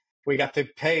round. We got to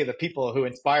pay the people who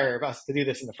inspired us to do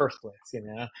this in the first place, you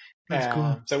know? That's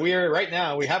cool. So we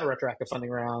have a retroactive funding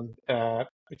round,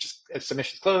 which is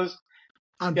submissions closed.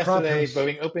 On yesterday,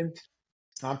 voting opened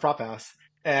on Prop House.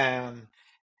 And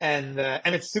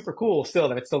it's super cool still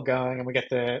that it's still going, and we get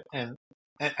to, and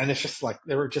it's just like,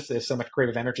 there's so much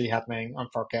creative energy happening on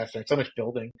Farcaster and so much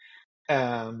building.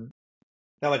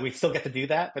 Now, like we still get to do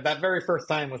that, but that very first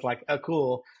time was like, oh,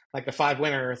 cool. Like the 5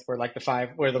 winners were like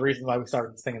were the reason why we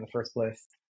started this thing in the first place.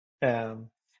 So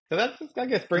that just, I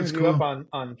guess, brings you up on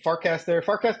Farcaster.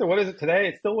 Farcaster, what is it today?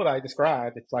 It's still what I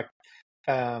described. It's like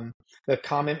the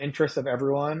common interest of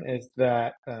everyone is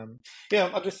that,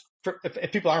 I'll just,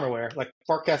 if people aren't aware, like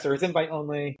Farcaster is invite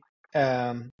only,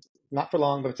 not for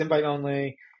long, but it's invite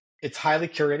only. It's highly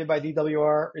curated by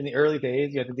DWR. In the early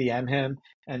days, you had to DM him,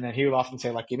 and then he would often say,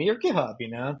 like, give me your GitHub,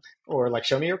 you know, or like,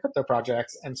 show me your crypto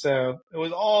projects. And so it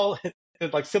was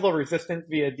like civil resistance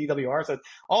via DWR. So it's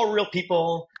all real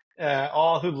people,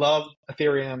 all who love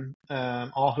Ethereum,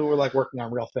 all who were like working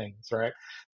on real things, right?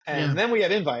 And then we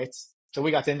had invites. So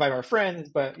we got to invite our friends,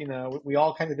 but, you know, we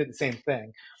all kind of did the same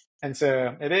thing. And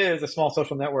so it is a small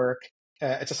social network.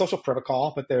 It's a social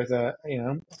protocol, but there's an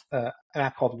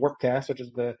app called Warpcast, which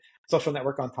is the social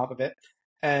network on top of it.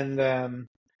 And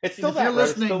it's still that, right?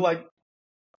 It's still like,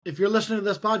 if you're listening to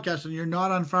this podcast and you're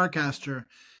not on Farcaster,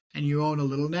 and you own a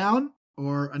little noun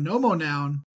or a Nomo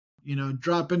noun,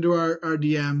 drop into our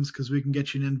DMs because we can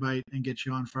get you an invite and get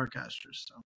you on Farcasters.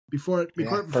 So before it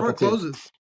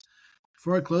closes.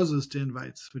 Before it closes to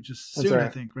invites, which is soon, right. I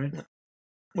think, right?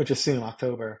 Which is soon,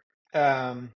 October.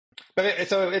 But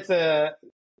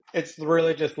it's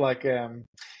really just like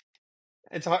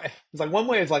it's like one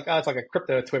way is like it's like a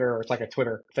crypto Twitter, or it's like a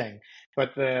Twitter thing.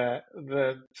 But the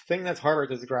thing that's harder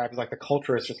to describe is like the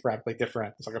culture is just radically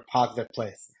different. It's like a positive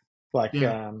place. Like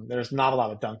there's not a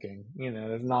lot of dunking.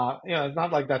 There's not it's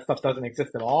not like that stuff doesn't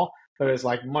exist at all. But it's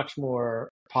like much more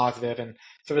positive, and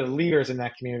sort of the leaders in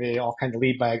that community all kind of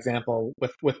lead by example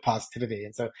with positivity.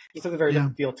 And so it's a very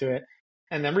different feel to it.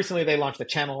 And then recently they launched the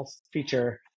channels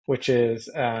feature, which is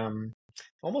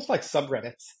almost like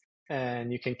subreddits,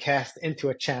 and you can cast into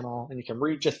a channel and you can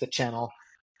read just the channel.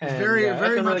 And,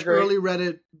 very much early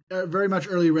Reddit, very much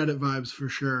early Reddit vibes for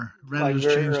sure. Reddit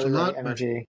has changed a lot.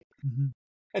 Energy.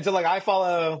 And so like I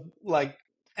follow like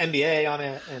NBA on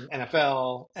it, and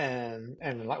NFL, and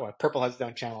like what Purple has its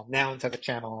own channel, Nouns has a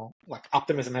channel, like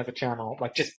Optimism has a channel,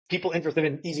 like just people interested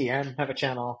in EZM have a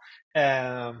channel,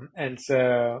 and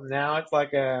so now it's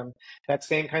like that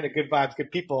same kind of good vibes, good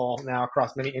people now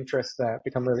across many interests that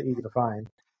become really easy to find.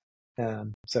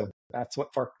 So that's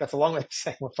that's a long way of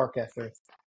saying what Farcaster is.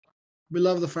 We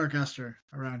love the Farcaster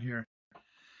around here.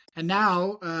 And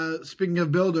now, speaking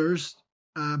of builders,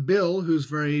 Bill, who's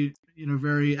very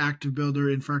active builder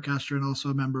in Farcaster and also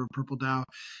a member of Purple DAO,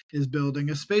 is building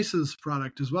a Spaces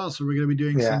product as well. So we're going to be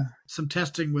doing some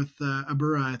testing with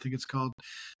Abura, I think it's called,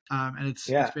 and it's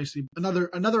basically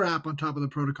another app on top of the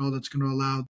protocol that's going to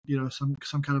allow some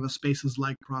kind of a Spaces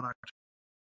like product.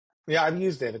 Yeah, I've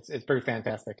used it. It's pretty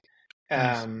fantastic.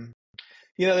 Nice.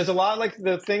 There's a lot, like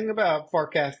the thing about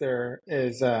Farcaster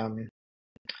is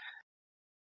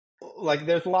like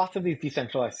there's lots of these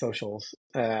decentralized socials,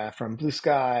 from Blue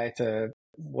Sky to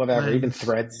whatever, even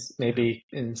Threads, maybe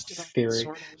in theory,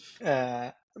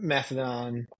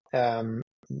 Mastodon,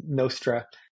 Nostra.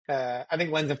 I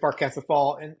think Lens and Farcaster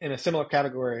fall in a similar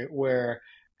category, where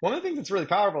one of the things that's really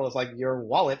powerful is like your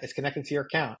wallet is connected to your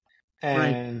account.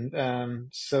 And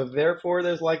so therefore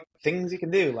there's like things you can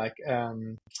do, like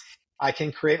I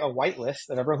can create a whitelist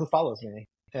of everyone who follows me,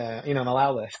 an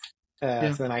allow list.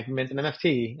 So then I can mint an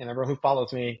NFT, and everyone who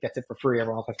follows me gets it for free.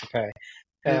 Everyone else has to pay.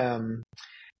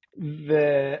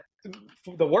 The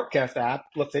Warpcast app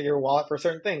looks at your wallet for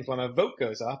certain things. When a vote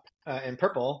goes up in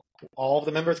Purple, all of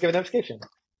the members get a notification.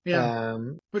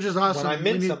 Which is awesome. When I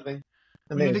mint something,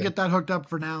 we need to get that hooked up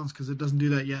for Nouns because it doesn't do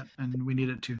that yet, and we need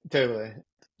it to. Totally.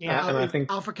 Yeah, and I think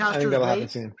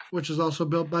Alphacaster 8, which is also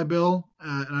built by Bill,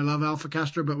 and I love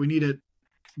Alphacaster, but we need it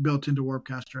built into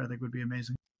Warpcaster. I think would be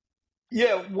amazing.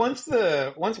 Yeah, once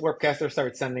Warpcaster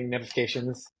started sending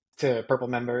notifications to Purple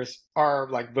members, our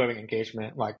like voting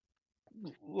engagement like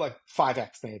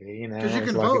 5x maybe, because you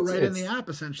can vote in the app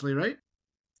essentially, right?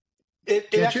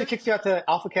 It actually kicks you out to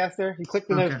Alphacaster. You click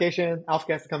the notification,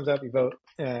 Alphacaster comes up, you vote.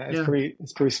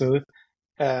 It's pretty smooth.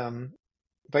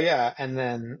 But yeah, and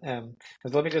then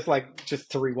let me just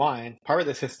to rewind. Part of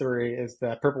this history is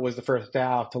that Purple was the first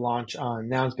DAO to launch on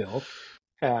Nouns build.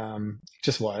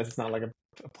 Just was. It's not like a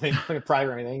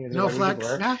private or anything. No flex.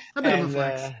 A bit of a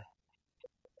flex.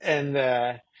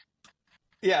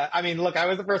 I mean, look, I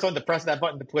was the first one to press that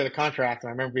button to play the contract, and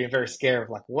I remember being very scared of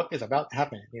like, what is about to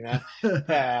happen,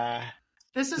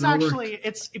 This is actually,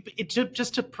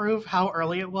 just to prove how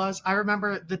early it was. I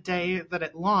remember the day that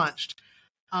it launched.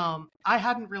 I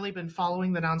hadn't really been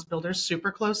following the Nouns builders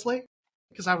super closely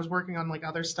because I was working on like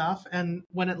other stuff. And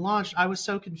when it launched, I was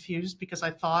so confused because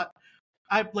I thought,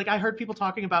 I heard people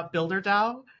talking about Builder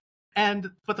DAO,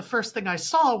 but the first thing I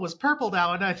saw was Purple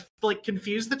DAO, and I like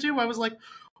confused the two. I was like,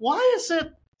 why is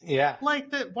it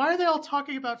like that? Why are they all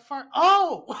talking about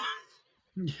Oh!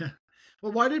 Yeah.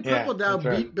 Well, why did Purple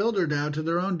DAO beat Builder DAO to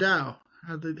their own DAO?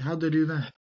 How'd they do that?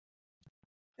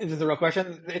 Is this a real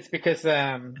question? It's because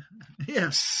Nouns.build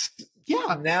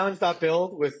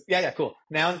was cool.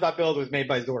 Nouns.build was made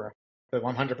by Zora, so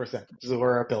 100%.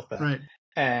 Zora built that. Right.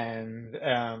 And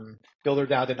Builder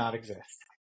DAO did not exist.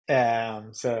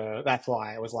 So that's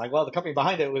why it was like, well, the company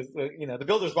behind it was, the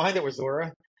builders behind it were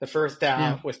Zora. The first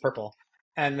DAO was Purple.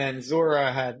 And then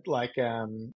Zora had like,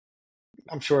 I'm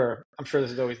sure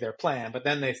this is always their plan, but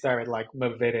then they started like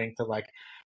motivating to like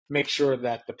make sure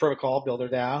that the protocol Builder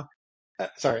DAO,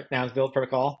 Nouns build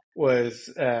protocol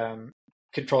was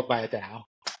controlled by a DAO.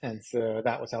 And so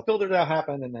that was how Builder DAO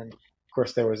happened. And then of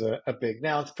course there was a big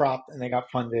Nouns prop and they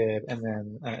got funded, and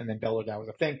then Builder DAO was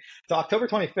a thing. So October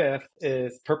 25th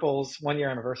is Purple's 1 year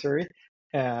anniversary.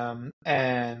 And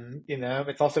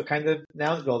it's also kind of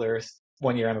Nouns builders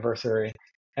 1 year anniversary.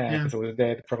 because it was the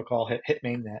day the protocol hit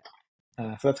mainnet.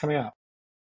 So that's coming out.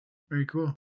 Very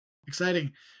cool.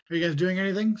 Exciting. Are you guys doing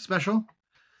anything special?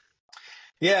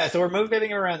 Yeah, so we're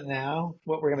motivating around now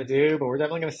what we're going to do, but we're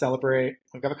definitely going to celebrate.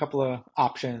 We've got a couple of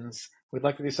options. We'd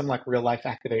like to do some like real life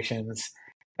activations.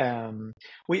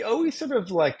 We always sort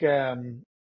of like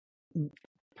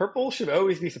Purple should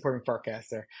always be supporting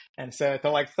Farcaster. And so to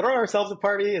like throw ourselves a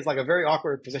party is like a very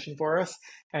awkward position for us.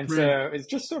 And Right. so it's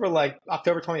just sort of like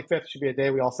October 25th should be a day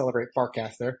we all celebrate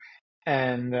Farcaster.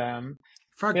 And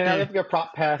Fart you know, day. we have to go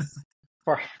prop pass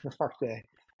for the Farc Day.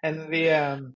 And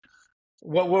the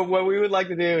what we would like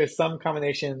to do is some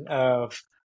combination of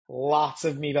lots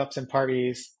of meetups and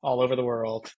parties all over the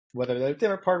world, whether they're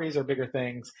dinner parties or bigger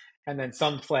things, and then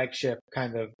some flagship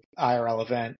kind of IRL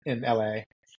event in LA.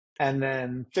 And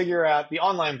then figure out the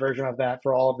online version of that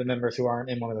for all of the members who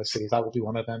aren't in one of those cities. I will be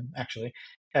one of them, actually.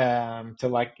 To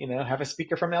like, you know, have a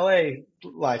speaker from LA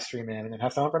live stream in, and then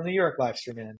have someone from New York live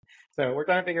stream in. So we're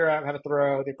trying to figure out how to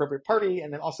throw the appropriate party,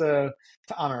 and then also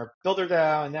to honor Builder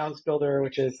DAO and Nouns Builder,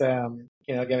 which is,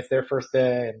 you know, again, it's their first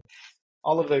day, and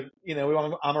all of the, you know, we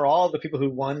want to honor all of the people who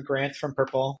won grants from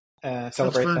Purple,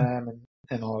 celebrate them,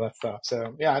 and all of that stuff.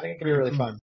 So yeah, I think it can be really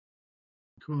fun.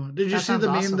 Cool. Did you That see the sounds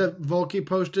meme awesome. that Volky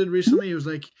posted recently? It was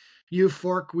like, "You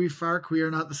fork, we fark, we are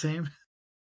not the same."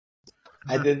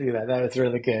 I did do that. That was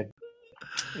really good.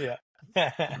 Yeah.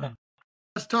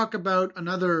 Let's talk about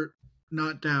another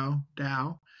not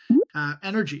DAO,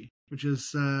 Energy, which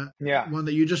is one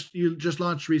that you just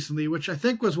launched recently, which I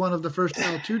think was one of the first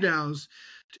L2 DAOs,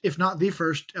 if not the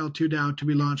first L2 DAO to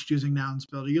be launched using Nouns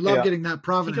Builder. You love getting that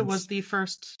provenance. I think it was the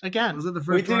first again. Was it the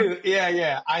first We one? do.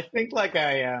 Yeah. I think like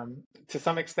to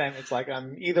some extent, it's like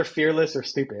I'm either fearless or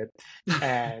stupid.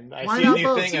 And I see a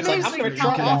new thing. It's I'm like, I'm going amazing to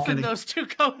how try often kidding. those two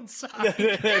coincide.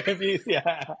 They're confused,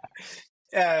 yeah.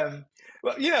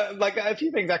 Well, you know, like a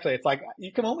few things actually. It's like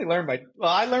you can only learn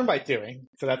I learn by doing.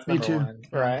 So that's Me number too. one,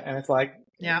 right? And it's like,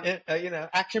 Yeah. you know,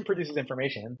 action produces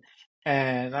information.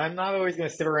 And I'm not always going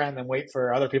to sit around and wait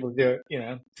for other people to do it, you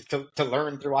know, to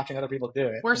learn through watching other people do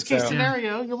it. Worst case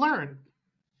scenario, you learn.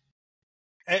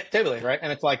 Totally, right?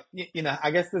 And it's like, you know,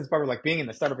 I guess this is part of like being in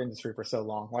the startup industry for so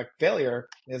long. Like failure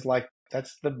is like,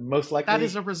 that's the most likely That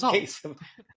is a result. case.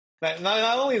 That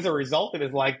not only is a result, it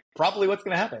is like probably what's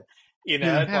going to happen. You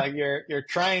know, it's like you're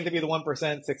trying to be the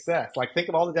 1% success. Like think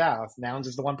of all the DAOs. Nouns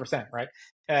is the 1%, right?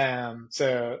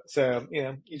 So you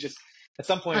know, you just at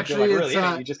some point Actually, if you're like really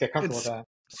in it, you just get comfortable with that.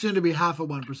 Soon to be half of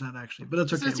 1%, actually, but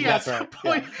it's okay. It's That's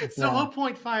right. It's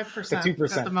 0.5%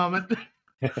 2%. at the moment.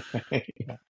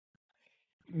 Yeah.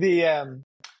 The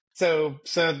so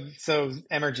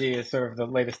Energy is sort of the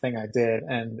latest thing I did,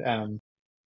 and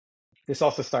this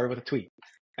also started with a tweet.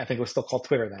 I think it was still called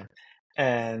Twitter then,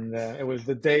 and it was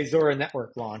the day Zora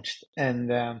Network launched,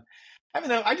 and I don't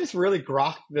know, I just really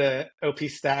grokked the OP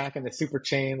stack and the super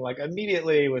chain. Like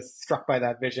immediately was struck by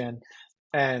that vision.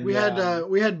 And we had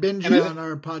Benji on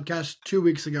our podcast 2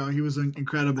 weeks ago. He was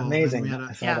incredible. Amazing. We had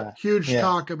a huge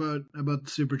talk about the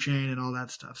super chain and all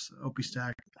that stuff. So OP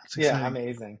stack. Yeah,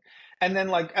 amazing. And then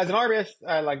like as an artist,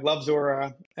 I like love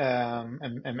Zora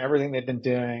and everything they've been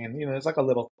doing. And you know, there's like a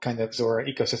little kind of Zora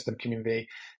ecosystem community.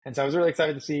 And so I was really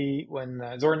excited to see when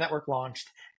Zora Network launched.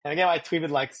 And again, I tweeted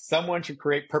like someone should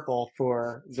create Purple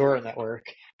for Zora Network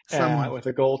with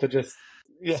a goal to just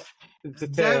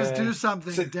devs do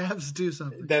something. Devs do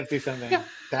something. Devs do something.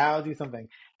 DAO do something.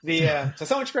 So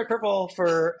someone should create Purple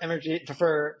for Energy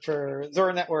for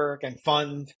Zora Network and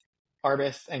fund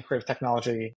artists and creative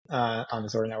technology on the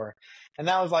Zora Network. And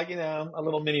that was like, you know, a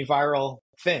little mini viral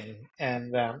thing.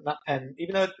 And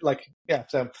even though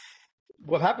so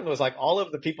what happened was like all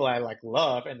of the people I like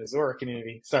love in the Zora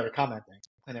community started commenting.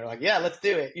 And they were like, yeah, let's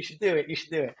do it. You should do it. You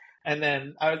should do it. And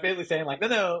then I was basically saying like,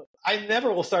 no, I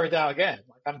never will start a DAO again.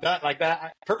 Like I'm done like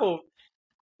that. Purple,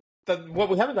 what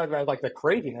we haven't talked about is like the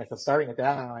craziness of starting a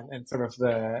DAO and sort of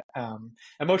the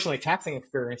emotionally taxing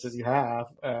experiences you have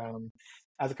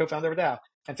as a co-founder of a DAO.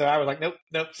 And so I was like, nope,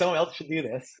 someone else should do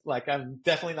this. Like I'm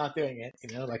definitely not doing it,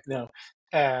 you know, like no.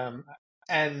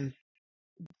 And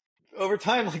over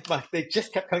time, like they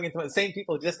just kept coming into the same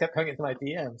people just kept coming into my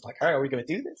DMs. Like, all right, are we going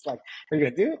to do this? Like, are you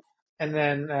going to do it? And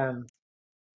then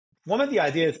one of the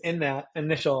ideas in that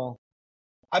initial,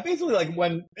 I basically like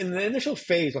when in the initial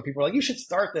phase when people were like, you should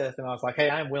start this. And I was like, hey,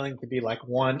 I'm willing to be like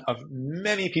one of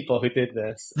many people who did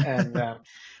this. And, and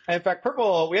in fact,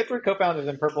 Purple, we had 3 co-founders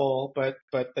in Purple, but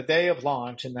the day of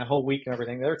launch and that whole week and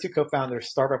everything, there were 2 co-founders,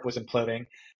 startup was imploding.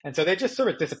 And so they just sort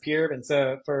of disappeared. And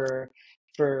so for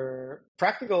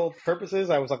practical purposes,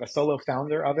 I was like a solo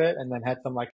founder of it and then had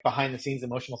some like behind the scenes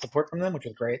emotional support from them, which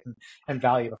was great and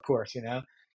value, of course, you know.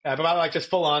 but I like just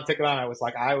full on took it on. I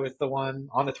was the one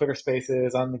on the Twitter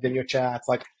Spaces, on the video chats,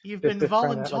 like You've just, been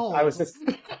trying to, voluntold. I was just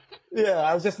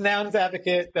I was just nouns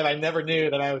advocate that I never knew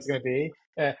that I was going to be.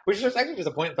 Which is just actually just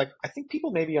a point. Like I think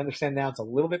people maybe understand nouns a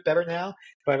little bit better now.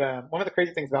 But one of the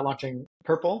crazy things about launching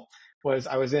Purple was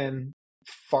I was in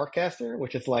Farcaster,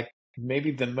 which is like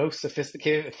maybe the most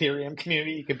sophisticated Ethereum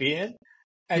community you could be in,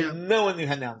 and no one knew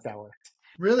how nouns DAO worked.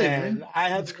 Really? And I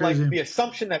had like the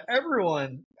assumption that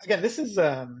everyone, again, this is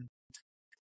a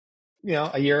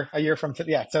year from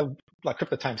today. So like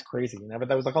crypto time's crazy, but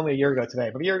that was like only a year ago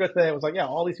today. But a year ago today, it was like,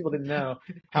 all these people didn't know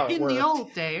how it worked. In the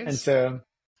old days. And so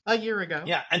a year ago.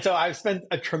 Yeah. And so I've spent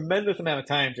a tremendous amount of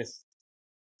time just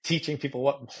teaching people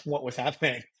what was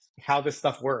happening, how this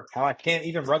stuff works, how I can't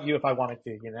even rug you if I wanted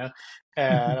to,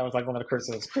 And that was like one of the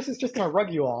criticisms. Chris is just going to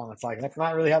rug you all. And it's like, that's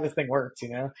not really how this thing works,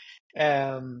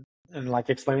 And like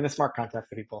explaining the smart contracts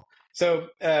to people. So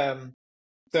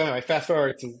anyway, fast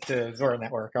forward to Zora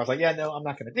Network. I was like, no, I'm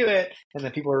not going to do it. And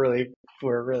then people were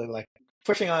really like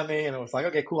pushing on me. And it was like,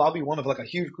 okay, cool. I'll be one of like a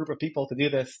huge group of people to do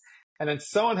this. And then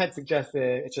someone had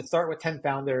suggested it should start with 10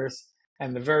 founders.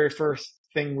 And the very first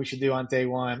thing we should do on day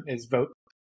one is vote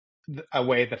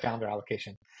away the founder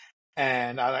allocation.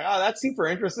 And I was like, that's super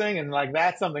interesting. And like,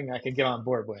 that's something I could get on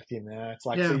board with, It's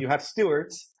like, so you have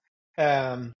stewards.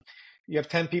 You have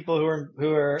 10 people who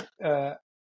are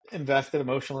invested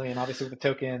emotionally and obviously with the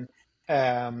token.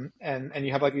 And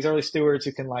you have like these early stewards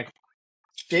who can like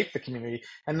shape the community.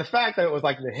 And the fact that it was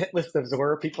like the hit list of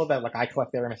Zora people that like I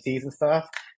collect their NFTs and stuff.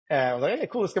 I was like, hey,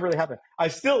 cool, this could really happen. I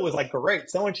still was like, great,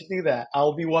 someone should do that.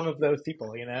 I'll be one of those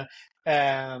people,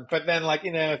 But then like,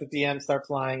 as the DMs start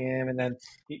flying in and then,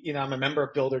 I'm a member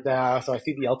of Builder DAO. So I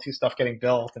see the L2 stuff getting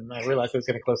built and I realized it was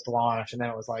getting close to launch. And then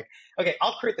it was like, okay,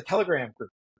 I'll create the Telegram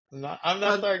group. I'm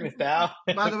not starting this DAO.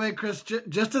 By the way, Chris,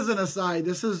 just as an aside,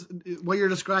 this is what you're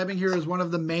describing here is one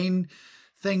of the main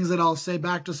things that I'll say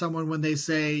back to someone when they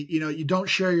say, you don't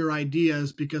share your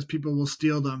ideas because people will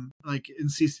steal them. Like in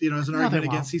CC, as an argument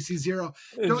against CC0.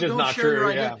 Don't share your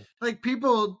idea. Yeah. Like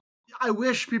I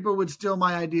wish people would steal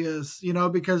my ideas,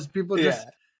 because people just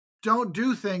don't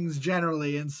do things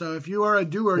generally. And so if you are a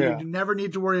doer, you never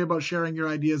need to worry about sharing your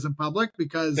ideas in public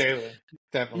because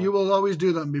you will always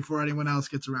do them before anyone else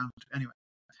gets around. Anyway.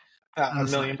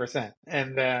 1,000,000%.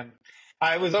 And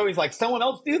I was always like, someone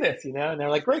else do this, and they're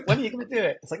like, great, when are you going to do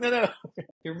it? It's like, no,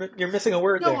 you're missing a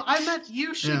word there. No, I meant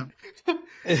you should.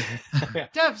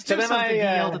 Devs, do something. He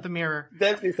yelled at the mirror.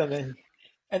 Devs, do something.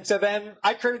 And so then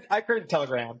I created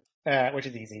Telegram, which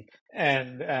is easy.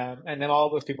 And then all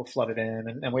those people flooded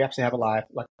in, and we actually have a lot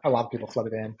of people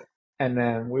flooded in. And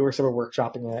then we were sort of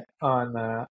workshopping it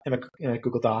on in a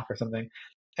Google Doc or something.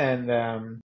 And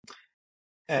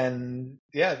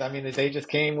the day just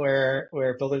came where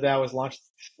Builder DAO was launched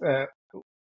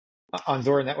on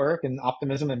Zora Network and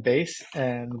Optimism and Base,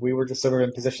 and we were just sort of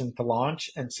in position to launch.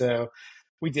 And so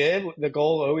we did. The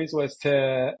goal always was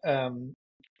to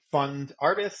fund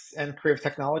artists and creative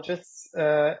technologists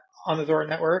on the Zora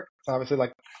Network. It's obviously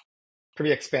like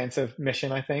pretty expansive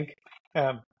mission, I think.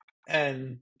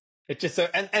 And it just so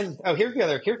and here's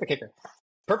the kicker.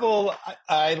 Purple,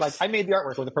 I made the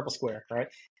artwork with a purple square, right?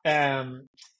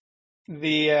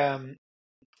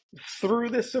 Through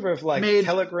this sort of like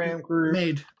Telegram group,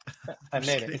 I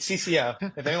made it. It's CCO.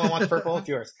 If anyone wants purple, it's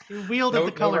yours. You wielded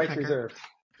the color rights picker. Reserved.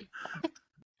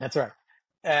 That's right.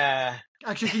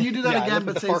 Actually, can you do that again?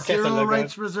 But say 0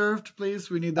 rights reserved, please.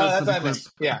 We need that. Oh, that's what I meant.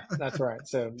 Yeah, that's right.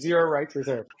 So 0 rights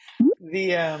reserved.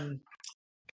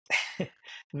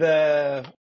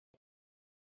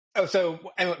 So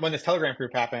when this Telegram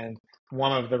group happened,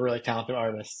 one of the really talented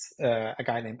artists, a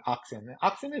guy named Oxen.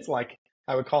 Oxen is like,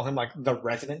 I would call him like the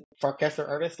resident Farcaster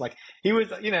artist. Like he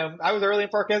was, I was early in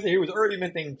Farcaster. He was already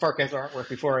minting Farcaster artwork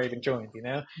before I even joined,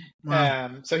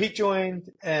 Wow. So he joined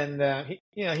and,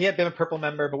 he had been a Purple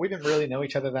member, but we didn't really know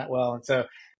each other that well. And so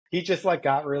he just like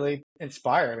got really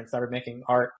inspired and started making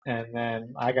art. And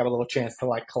then I got a little chance to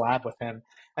like collab with him.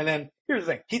 And then here's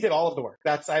the thing. He did all of the work.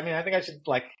 I think I should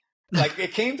like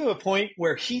it came to a point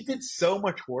where he did so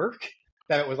much work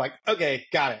that it was like, okay,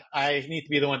 got it. I need to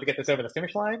be the one to get this over the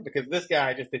finish line because this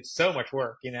guy just did so much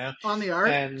work, On the art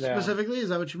specifically? Is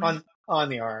that what you mean? On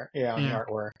the art, the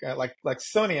artwork. Like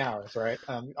so many hours, right?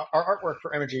 Our artwork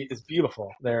for Energy is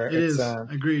beautiful. It is.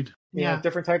 Agreed.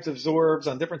 Different types of Zorbs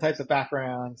on different types of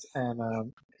backgrounds.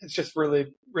 And it's just really,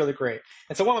 really great.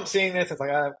 And so while I'm seeing this, it's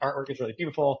like, artwork is really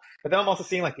beautiful. But then I'm also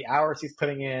seeing like the hours he's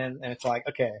putting in. And it's like,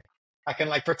 okay, I can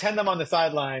like pretend I'm on the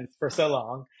sidelines for so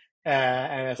long.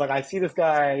 And it's like, I see this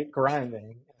guy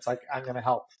grinding. It's like, I'm going to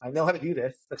help. I know how to do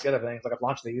this. That's the other thing. It's like, I've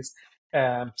launched these.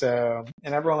 So,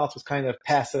 and everyone else was kind of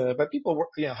passive, but people were,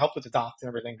 helped with the docs and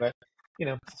everything, but,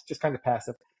 just kind of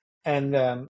passive.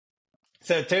 And,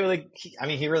 so totally,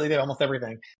 he really did almost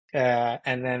everything.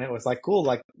 And then it was like, cool,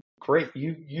 like, great,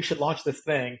 you should launch this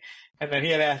thing. And then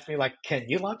he had asked me, like, can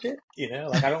you launch it?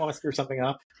 I don't want to screw something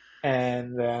up.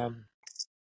 And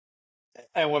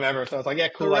whatever. So I was like, yeah,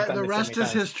 cool. The rest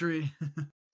is history.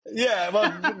 Yeah,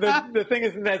 well, the thing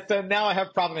is that so now I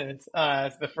have Provenance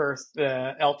as the first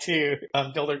L2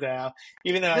 Builder DAO,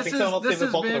 even though I think someone else this gave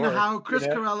has both been the work, how Chris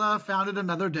Carella founded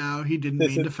another DAO he didn't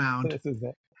mean to found. This is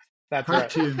it. That's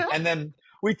Part right. 2. And then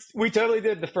we totally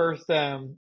did the first.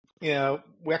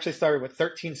 We actually started with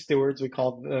 13 stewards. We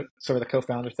called sort of the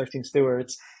co-founders 13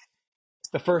 stewards.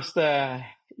 The first, deploy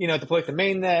to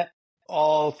mainnet.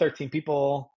 All 13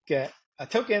 people get a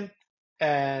token.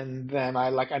 And then I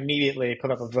immediately put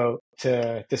up a vote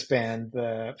to disband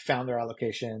the founder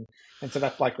allocation. And so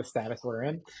that's the status we're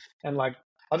in. And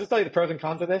I'll just tell you the pros and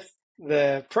cons of this.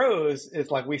 The pros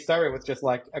is we started with just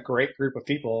a great group of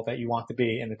people that you want to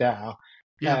be in the DAO.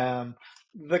 Yeah.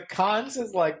 The cons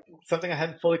is something I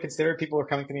hadn't fully considered. People were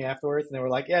coming to me afterwards and they were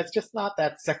like, yeah, it's just not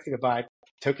that sexy to buy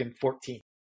token 14.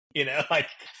 And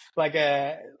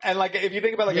if you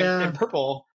think about in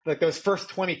Purple, those first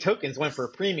 20 tokens went for a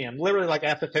premium. Literally,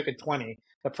 after token 20,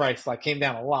 the price came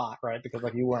down a lot, right? Because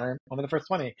you weren't one of the first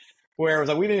 20.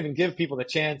 Whereas we didn't even give people the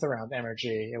chance around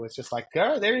Energy. It was just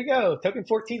oh, there you go, token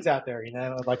 14's out there,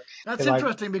 That's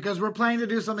interesting because we're planning to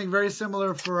do something very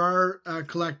similar for our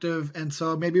collective, and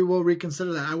so maybe we'll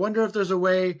reconsider that. I wonder if there's a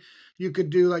way you could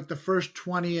do the first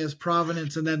 20 as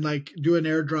Provenance, and then do an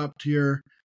airdrop to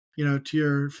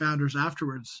your founders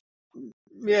afterwards.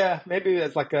 Yeah, maybe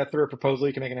it's through a proposal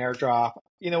you can make an airdrop.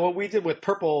 What we did with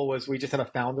Purple was we just had a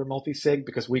founder multi-sig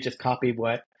because we just copied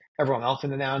what everyone else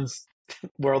in the Nouns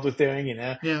world was doing,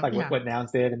 what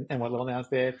Nouns did and what Little Nouns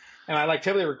did. And I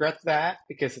totally regret that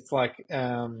because it's I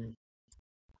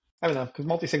don't know, because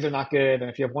multi-sigs are not good.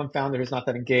 And if you have one founder who's not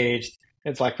that engaged,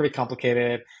 it's pretty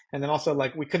complicated. And then also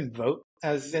we couldn't vote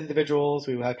as individuals.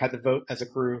 We had to vote as a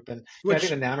group. And I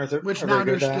think the Nouners are very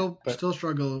good at that, still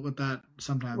struggle with that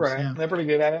sometimes. Right. Yeah. They're pretty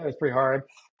good at it. It's pretty hard.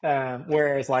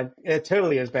 Whereas it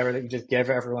totally is better that you just give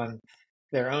everyone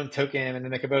their own token and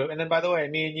then they can vote. And then, by the way,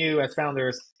 me and you as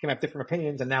founders can have different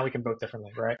opinions and now we can vote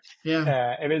differently, right?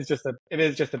 Yeah. It is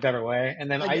just a better way.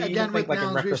 And then again, with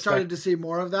Nouns, we've started to see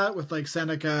more of that with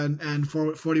Seneca and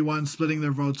 41 splitting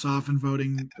their votes off and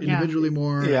voting individually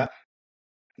more. Yeah.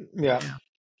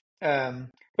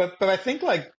 But I think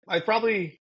I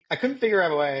couldn't figure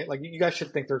out a way, you guys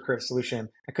should think through a creative solution.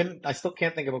 I still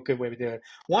can't think of a good way to do it.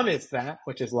 One is that,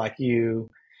 which is you,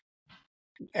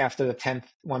 after the 10th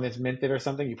one is minted or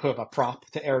something, you put up a prop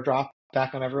to airdrop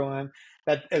back on everyone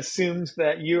that assumes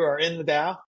that you are in the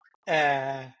DAO.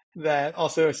 That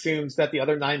also assumes that the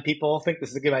other 9 people think this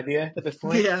is a good idea at this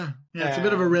point. Yeah. It's a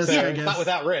bit of a risk, I guess. It's not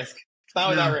without risk.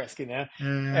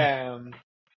 Yeah.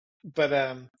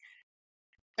 But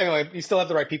anyway, you still have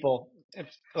the right people.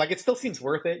 It still seems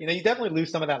worth it. You definitely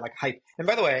lose some of that hype. And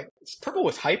by the way, Purple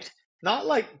was hyped, not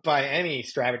by any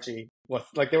strategy.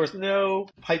 There was no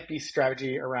hype-beast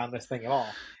strategy around this thing at all.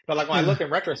 But when I look in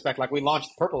retrospect, we launched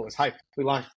Purple, it was hyped. We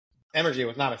launched Energy, it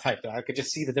was not as hyped. I could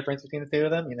just see the difference between the two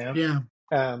of them,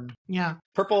 Yeah.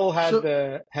 Purple has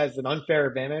an unfair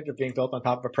advantage of being built on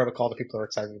top of a protocol that people are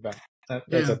excited about.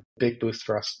 That's a big boost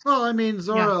for us. Well,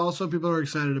 Zora also people are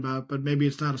excited about, but maybe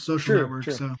it's not a social network.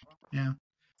 True. So yeah.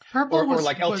 Purple or was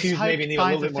L2s maybe need a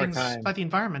little bit more time by the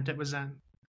environment it was in.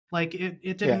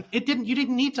 You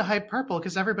didn't need to hype Purple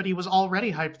because everybody was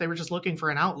already hyped. They were just looking for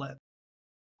an outlet.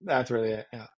 That's really it.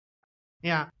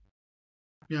 Yeah.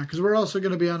 Yeah, because we're also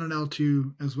going to be on an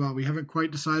L2 as well. We haven't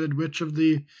quite decided which of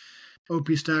the OP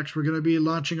stacks we're going to be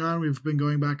launching on. We've been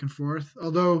going back and forth.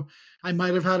 Although I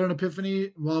might have had an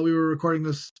epiphany while we were recording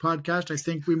this podcast. I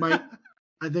think we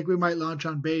might launch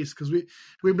on base because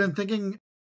we've been thinking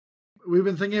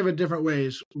of it different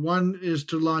ways. One is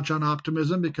to launch on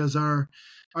Optimism because our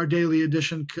daily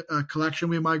edition collection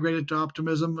we migrated to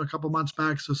Optimism a couple months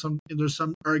back. So there's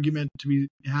some argument to be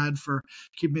had for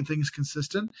keeping things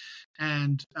consistent.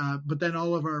 And but then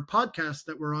all of our podcasts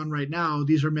that we're on right now,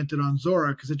 these are minted on Zora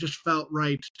because it just felt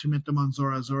right to mint them on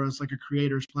Zora. Zora is like a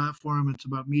creator's platform. It's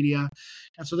about media.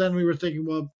 And so then we were thinking,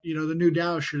 well, the new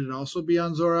DAO, should it also be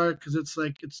on Zora? Because it's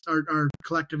our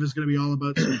collective is going to be all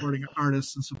about supporting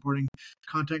artists and supporting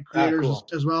content creators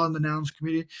as well in the Nouns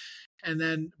community.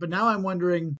 But now I'm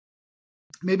wondering,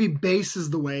 maybe base is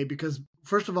the way, because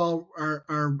first of all,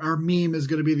 our meme is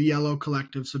going to be the yellow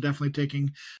collective. So definitely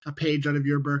taking a page out of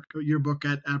your book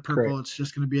at Purple. Great. It's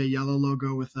just going to be a yellow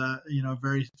logo with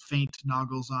very faint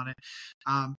noggles on it.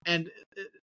 And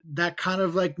that kind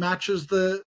of like matches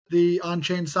the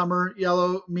on-chain summer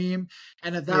yellow meme.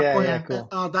 And at that point, cool.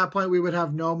 at that point, we would have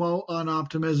Nomo on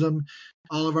Optimism,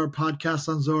 all of our podcasts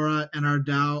on Zora, and our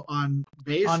DAO on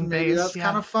Base. On and maybe Base, that's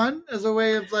kind of fun as a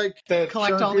way of like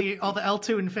collect all the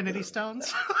L2 Infinity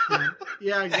Stones.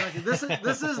 Yeah, exactly.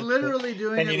 This is literally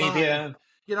doing it live.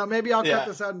 You know, maybe I'll cut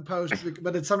this out in post,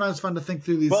 but it's sometimes fun to think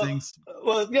through these things.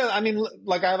 Well, yeah, I mean,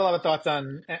 like I have a lot of thoughts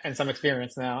on and some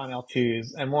experience now on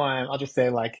L2s. And one, I'll just say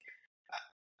like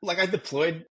I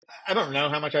deployed, I don't know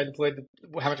how much I deployed,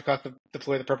 how much it cost to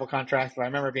deploy the purple contracts, but I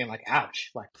remember being like,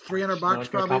 ouch, like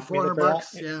 $300, probably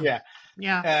 $400.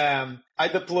 Yeah. I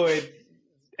deployed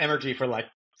Energy for like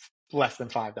less than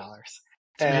 $5.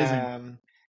 Amazing.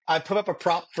 I put up a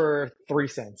prop for 3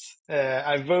 cents.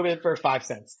 I voted for 5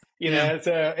 cents. You know,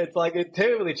 so it's like it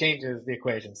totally changes the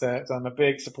equation. So I'm a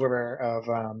big supporter of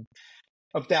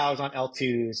DAOs on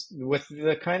L2s. With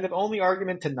the kind of only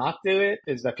argument to not do it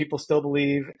is that people still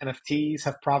believe NFTs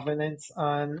have provenance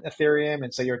on Ethereum,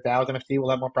 and so your DAO's NFT will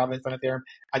have more provenance on Ethereum.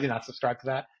 I do not subscribe to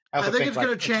that. I think it's going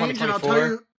to change, and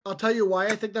I'll tell you why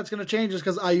I think that's going to change is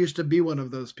because I used to be one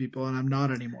of those people, and I'm not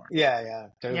anymore. Yeah,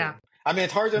 totally. Yeah. I mean,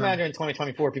 it's hard to imagine in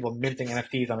 2024 people minting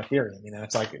NFTs on Ethereum. You know,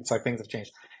 it's like things have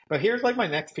changed. But here's like my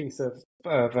next piece of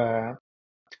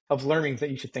learnings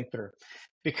that you should think through.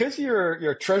 Because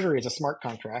your treasury is a smart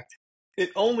contract,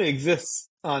 it only exists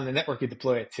on the network you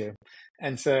deploy it to.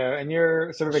 And so, in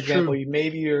your sort of example, you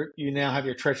now have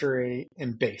your treasury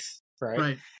in Base,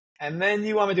 right? And then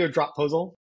you want to do a drop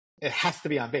posal. It has to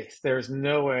be on Base. There's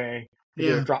no way to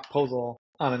do a drop posal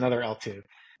on another L2.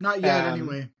 Not yet,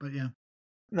 anyway. But yeah.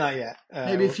 Not yet.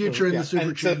 Maybe future in the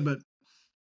super chain, but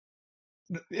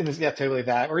totally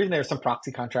that. Or even there's some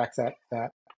proxy contracts that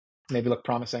maybe look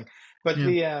promising. But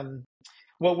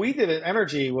what we did at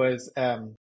Energy was,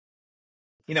 we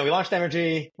launched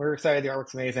Energy. We're excited. The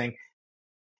artwork's amazing.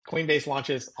 Coinbase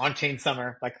launches on-chain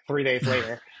summer like 3 days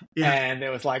later, and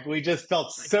it was like we just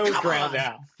felt so drowned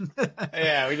out.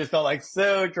 We just felt like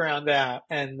so drowned out,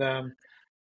 and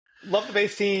love the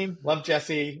Base team, love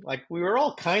Jesse. Like we were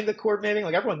all kind of coordinating.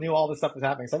 Like everyone knew all this stuff was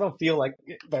happening. So I don't feel like,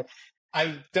 but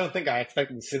I don't think I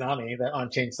expected the tsunami that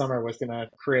on-chain summer was going to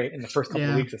create in the first couple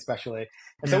of weeks, especially.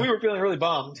 And so we were feeling really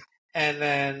bummed. And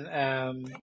then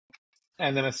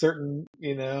a certain,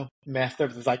 master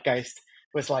of the zeitgeist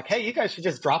was like, "Hey, you guys should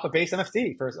just drop a Base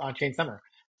NFT for on-chain summer."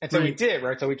 And so we did,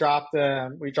 right? So we dropped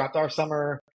our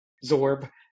summer Zorb,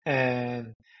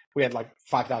 and we had like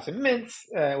 5,000 mints.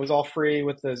 It was all free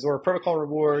with the Zora protocol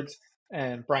rewards,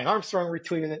 and Brian Armstrong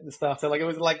retweeted it and stuff. So like it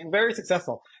was like very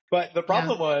successful. But the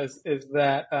problem is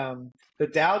that the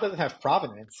DAO doesn't have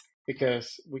provenance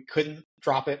because we couldn't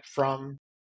drop it from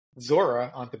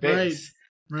Zora onto Base.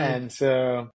 Right. And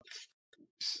so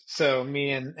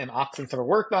me and Oxen sort of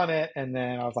worked on it, and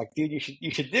then I was like, "Dude,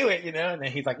 you should do it," And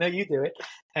then he's like, "No, you do it."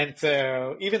 And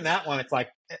so even that one, it's like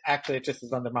actually it just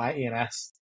is under my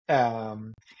ENS.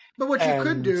 But what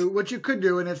you could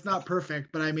do, and it's not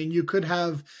perfect, but I mean, you could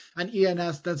have an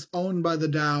ENS that's owned by the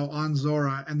DAO on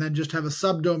Zora, and then just have a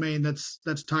subdomain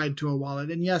that's tied to a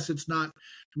wallet. And yes, it's not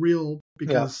real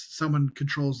because someone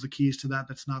controls the keys to that.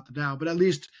 That's not the DAO, but at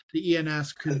least the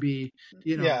ENS could be,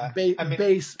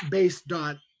 base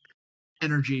dot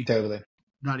energy. Totally.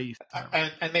 Not ETH.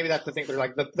 And maybe that's the thing. They're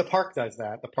like the park does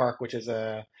that. The park, which is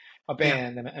a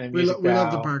band and a music DAO,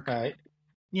 love the park. Right?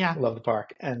 Yeah. Love the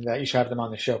park. And you should have them on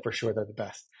the show for sure. They're the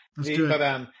best. But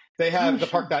they have the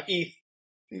park.eth.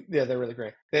 Yeah, they're really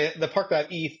great. The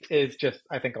park.eth is just,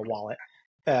 I think, a wallet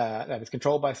that is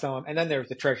controlled by someone. And then there's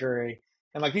the treasury.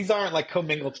 And like these aren't like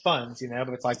commingled funds, but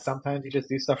it's like sometimes you just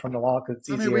do stuff from the wallet because it's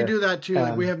easier. I mean, we do that too.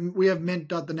 Like we have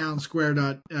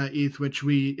mint.thenownsquare.eth, which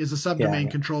is a subdomain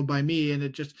controlled by me, and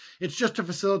it's just to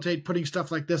facilitate putting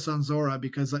stuff like this on Zora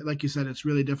because, like you said, it's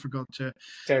really difficult to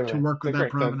work with that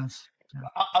provenance.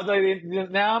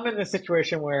 Now I'm in a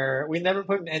situation where we never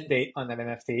put an end date on that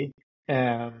NFT.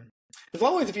 As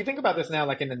always, if you think about this now,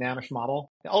 like in the Namish model,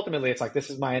 ultimately it's like, this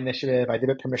is my initiative. I did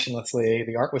it permissionlessly.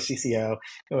 The art was CCO.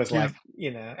 It was like,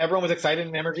 everyone was excited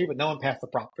in Energy, but no one passed the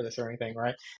prompt for this or anything,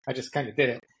 right? I just kind of did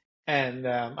it. And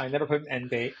I never put an end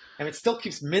date. And it still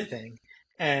keeps minting.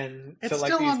 And it's so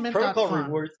like still these protocol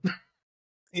rewards.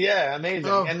 Yeah, amazing.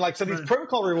 And like, so these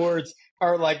protocol rewards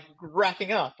are like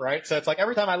racking up, right? So it's like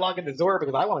every time I log into Zora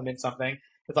because I want to mint something,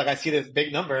 it's like I see this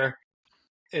big number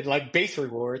in like base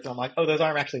rewards. I'm like, oh, those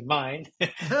aren't actually mine.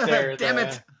 They're Damn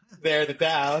it. They're the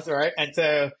DAOs, right? And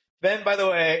so then, by the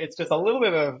way, it's just a little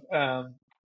bit of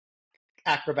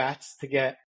acrobats to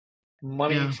get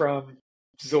money from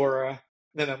Zora,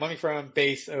 money from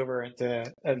Base over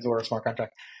into a Zora smart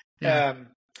contract. Yeah.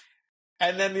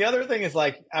 And then the other thing is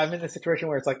like, I'm in a situation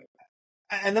where it's like,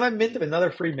 and then I minted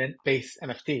another free mint base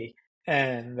NFT,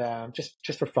 and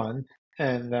just for fun,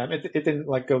 and it didn't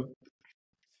like go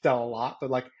sell a lot, but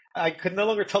like I could no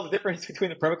longer tell the difference between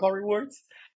the protocol rewards,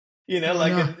 Oh,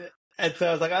 like no. and so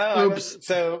I was like, oh, Oops.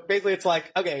 so basically it's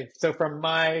like, okay, so from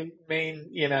my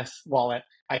main ENS wallet,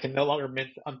 I can no longer mint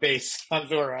on base on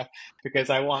Zora because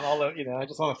I want all the, I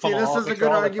just want to See, funnel this all, is a make sure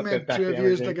good all that stuff goes argument back to to have the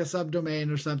used energy. like a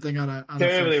subdomain or something on a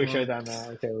Totally, we first should have wallet. done that.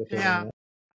 We totally should Yeah. have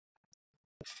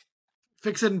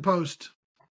Fix it in post.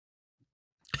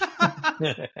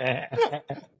 done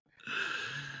that.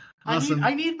 Awesome.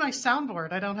 I need my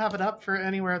soundboard. I don't have it up for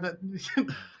anywhere that I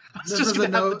was This just is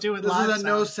gonna have to do it this live. is a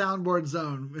no soundboard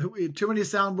zone. Too many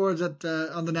soundboards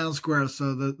on the Noun Square,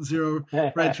 so the Zero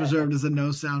Rights Reserved is a no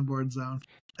soundboard zone.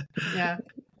 Yeah.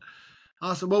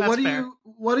 Awesome. Well, That's fair.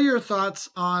 what are your thoughts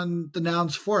on the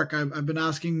Nouns fork? I've been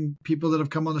asking people that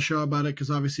have come on the show about it because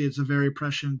obviously it's a very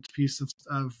prescient piece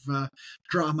of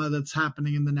drama that's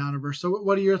happening in the Nouniverse. So,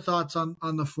 what are your thoughts on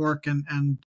the fork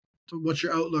and what's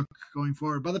your outlook going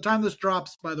forward? By the time this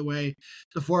drops, by the way,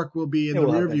 the fork will be in the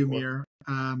rearview mirror.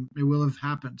 It will have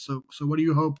happened. So what do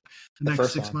you hope the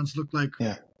next 6 months look like?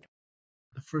 Yeah.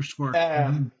 The first fork.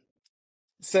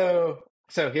 So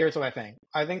here's what I think.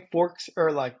 I think forks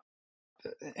are like,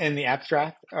 in the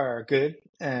abstract, are good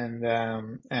and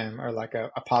are like a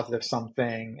positive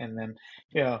something. And then,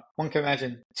 one can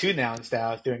imagine 2 noun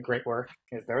DAOs doing great work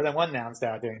is better than 1 noun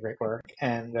DAO doing great work.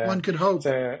 And one could hope.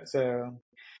 So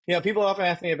people often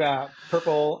ask me about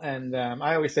Purple, and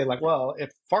I always say, like, well, if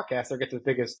Farcaster gets as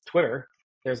big as Twitter,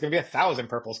 there's going to be 1,000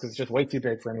 Purples because it's just way too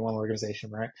big for any one organization,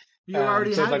 right? You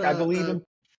already had I believe in.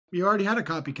 You already had a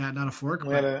copycat, not a fork.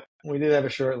 We did have a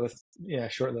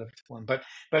short-lived one, but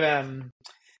I'm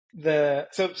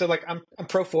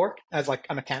pro fork as like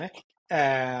a mechanic.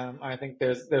 I think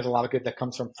there's a lot of good that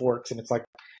comes from forks, and it's like,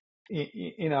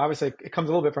 obviously it comes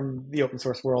a little bit from the open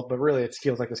source world, but really it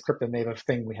feels like this crypto native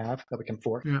thing we have that we can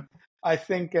fork. Yeah. I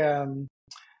think, of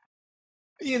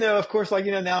course,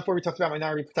 now before we talked about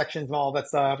minority protections and all that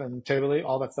stuff, and totally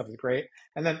all that stuff is great.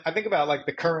 And then I think about like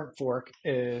the current fork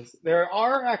is there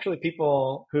are actually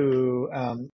people who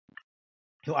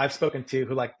I've spoken to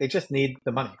who like, they just need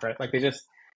the money, right? Like they just,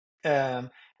 or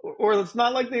it's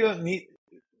not like they don't need,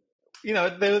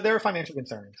 there are financial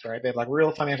concerns, right? They have like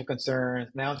real financial concerns.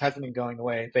 Now it hasn't been going the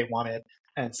way they wanted.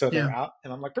 And so they're out.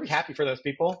 And I'm like pretty happy for those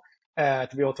people to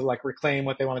be able to like reclaim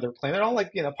what they wanted to reclaim. They're all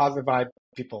like, positive vibe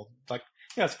people, like,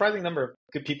 surprising number of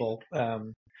good people.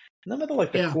 None of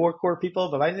the core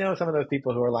people, but I know some of those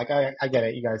people who are like, I get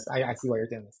it, you guys, I see why you're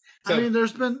doing this. So, I mean,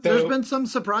 there's been some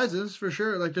surprises for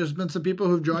sure. Like there's been some people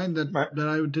who've joined that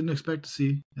I didn't expect to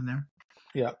see in there.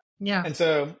 Yeah. And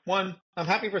so I'm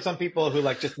happy for some people who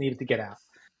like just needed to get out.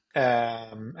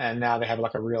 And now they have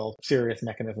like a real serious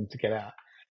mechanism to get out.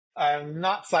 I'm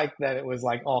not psyched that it was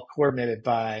like all coordinated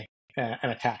by an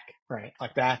attack, right?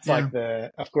 Like that's like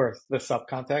of course, the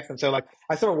subcontext. And so like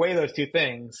I sort of weigh those two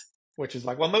things, which is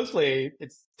like, well, mostly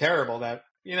it's terrible that,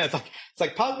 it's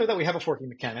like positive that we have a forking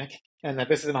mechanic and that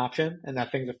this is an option and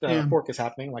that things, if the fork is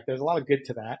happening, like there's a lot of good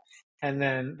to that. And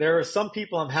then there are some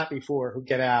people I'm happy for who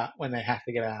get out when they have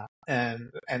to get out. And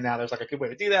now there's like a good way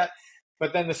to do that.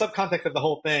 But then the subcontext of the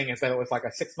whole thing is that it was like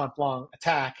a 6-month-long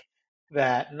attack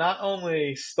that not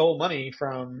only stole money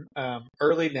from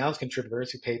early nouns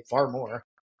contributors who paid far more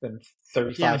than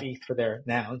 35 ETH for their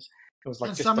nouns. It was like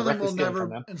and just some of them directly stealing from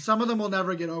them. And some of them will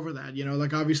never get over that.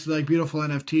 Like obviously, like Beautiful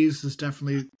NFTs is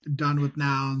definitely done with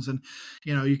nouns, and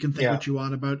you can think what you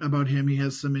want about him. He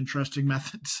has some interesting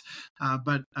methods,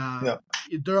 but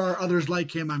there are others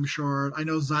like him. I'm sure. I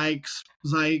know Zykes,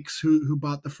 who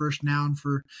bought the first noun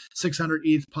for 600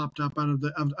 ETH, popped up out of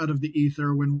the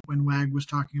ether when WAG was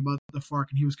talking about the fork,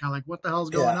 and he was kind of like, "What the hell's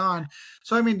going on?"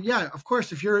 So I mean, of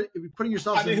course, if you're putting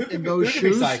yourself in those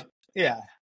shoes, totally.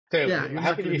 Yeah,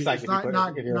 how can you be psyched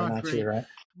if you're not great. right?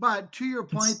 But to your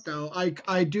point, though,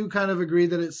 I do kind of agree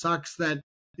that it sucks that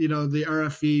the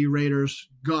RFE raiders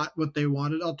got what they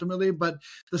wanted ultimately. But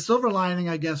the silver lining,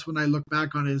 I guess, when I look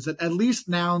back on it, is that at least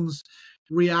nouns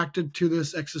reacted to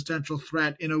this existential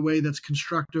threat in a way that's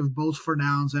constructive, both for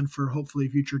nouns and for hopefully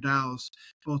future DAOs,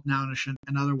 both nounish and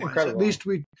otherwise. Incredible.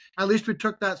 At least we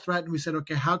took that threat and we said,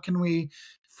 okay, how can we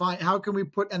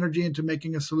put energy into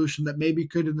making a solution that maybe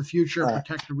could in the future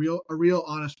protect a real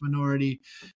honest minority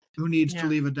who needs to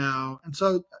leave a DAO? And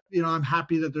so, I'm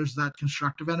happy that there's that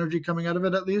constructive energy coming out of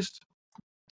it, at least.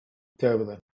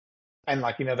 Totally. and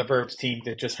like, the Burbs team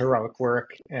did just heroic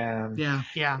work. Yeah,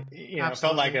 It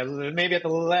felt like maybe at the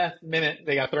last minute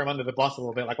they got thrown under the bus a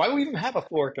little bit. Like, why do we even have a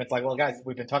fork? And it's like, well, guys,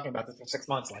 we've been talking about this for 6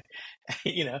 months. Like,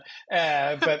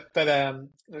 but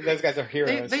those guys are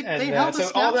heroes. They held a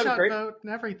snapshot vote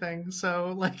and everything.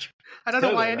 So like, I don't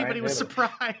know why anybody was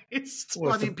surprised.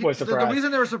 Well, I mean, the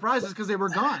reason they were surprised is because they were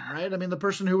gone, right? I mean, the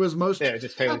person who was most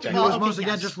just totally who was most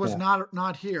against just was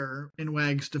not here in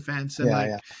WAG's defense,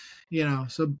 and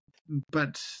so.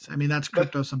 But I mean, that's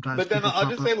crypto sometimes. But then I'll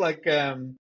just say, like,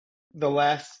 the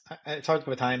last, it's hard to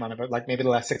put a time on it, but like maybe the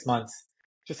last 6 months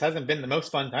just hasn't been the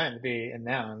most fun time to be in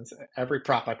Nouns. Every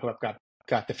prop I put up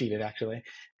got defeated, actually.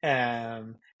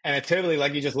 And it's totally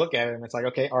like, you just look at it and it's like,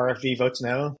 okay, RFV votes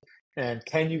no. And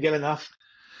can you get enough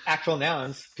actual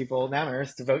nouners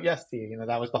to vote yes to you?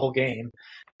 That was the whole game.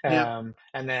 And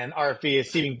then RFV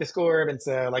is seeding Discord. And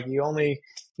so like, you only,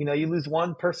 you lose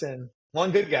one person,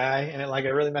 one good guy, and it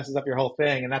really messes up your whole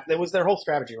thing. And it was their whole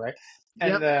strategy, right?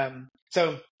 And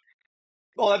so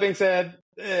all that being said,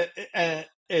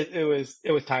 it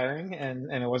was tiring, and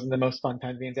it wasn't the most fun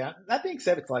time being down. That being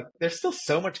said, it's like there's still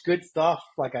so much good stuff.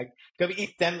 Like, I go to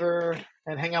East Denver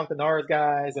and hang out with the NARS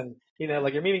guys, and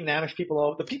like, you're meeting Nanish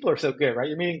people. The people are so good, right?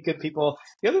 You're meeting good people.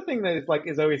 The other thing that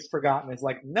is always forgotten is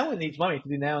like, no one needs money to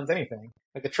do Nouns anything.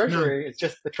 Like, the treasury is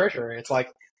just the treasury. It's like,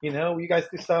 you guys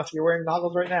do stuff. You're wearing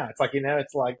goggles right now. It's like,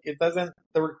 it's like, it doesn't.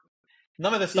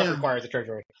 None of this stuff requires a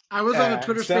treasury. I was on a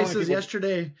Twitter Spaces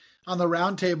yesterday on the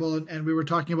roundtable, and we were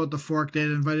talking about the fork. They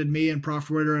had invited me and Prof.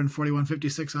 Reuter and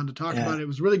 4156 on to talk about it. It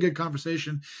was a really good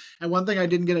conversation. And one thing I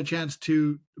didn't get a chance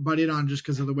to butt in on just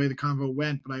because of the way the convo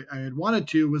went, but I had wanted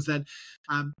to, was that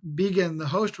Began, the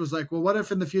host, was like, well, what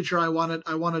if in the future I want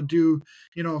to do,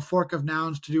 a fork of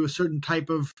Nouns to do a certain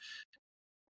type of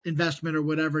investment or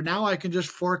whatever. Now I can just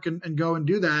fork and go and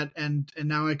do that, and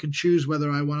now I can choose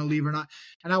whether I want to leave or not.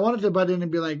 And I wanted to butt in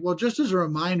and be like, well, just as a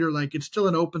reminder, like, it's still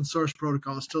an open source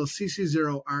protocol. It's still a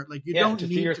CC0 art. Like, you don't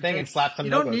need your thing and slap some.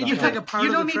 You don't need to take a part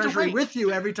of the treasury with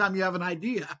you every time you have an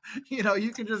idea.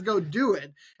 You can just go do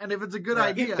it. And if it's a good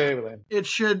idea, it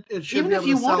should even if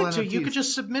you wanted to, you could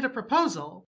just submit a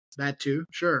proposal. That too,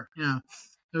 sure, yeah.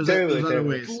 There's other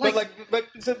ways,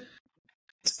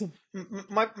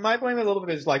 my blame a little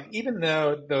bit is like, even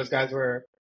though those guys were,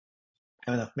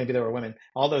 I don't know, maybe they were women.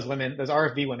 All those women, those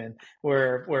RFV women,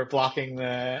 were blocking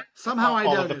all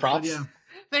of the props. Yeah.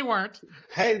 They weren't.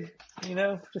 Hey,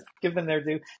 just give them their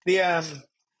due.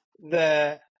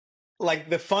 The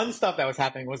fun stuff that was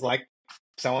happening was like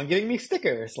someone giving me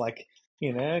stickers, like,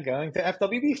 going to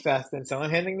FWB Fest and someone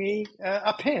handing me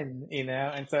a pin,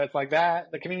 and so it's like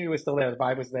that. The community was still there. The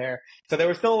vibe was there. So there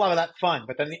was still a lot of that fun,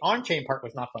 but then the on-chain part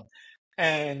was not fun.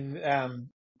 And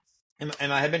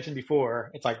I had mentioned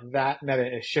before, it's like that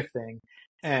meta is shifting,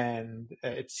 and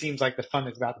it seems like the fun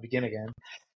is about to begin again.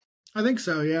 I think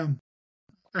so, yeah.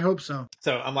 I hope so.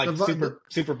 So I'm like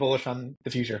super bullish on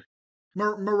the future.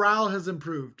 Morale has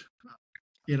improved,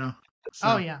 So.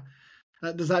 Oh, yeah.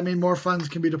 Does that mean more funds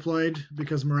can be deployed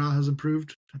because morale has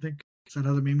improved? I think. Is that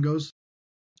how the meme goes?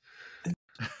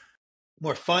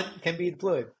 More fun can be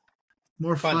deployed.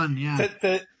 More fun, yeah.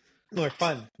 More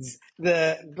fun.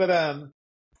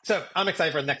 So I'm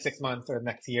excited for the next 6 months or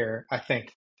next year. I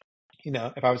think,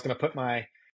 if I was going to put my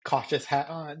cautious hat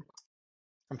on,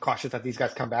 I'm cautious that these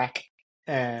guys come back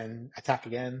and attack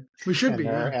again. We should be.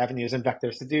 There are avenues and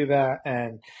vectors to do that,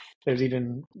 and there's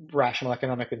even rational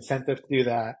economic incentive to do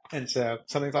that. And so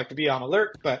something's like to be on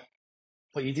alert, but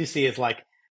what you do see is like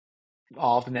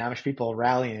all of the Namish people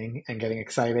rallying and getting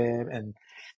excited, and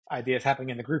ideas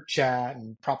happening in the group chat,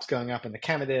 and props going up in the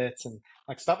candidates, and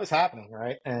like stuff is happening,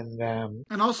 right? And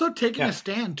also taking a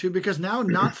stand too, because now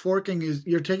not forking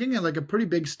you're taking like a pretty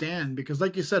big stand, because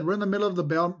like you said, we're in the middle of the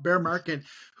bear market.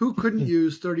 Who couldn't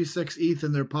use 36 ETH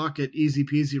in their pocket easy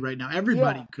peasy right now?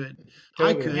 Everybody could.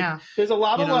 Totally. I could. Yeah. There's a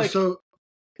lot of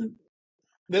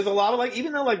there's a lot of like,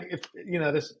 even though like, if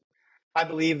this, I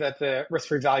believe that the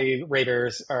risk-free value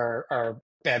raters are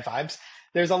bad vibes.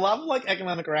 There's a lot of like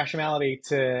economic rationality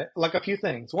to like a few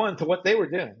things. One, to what they were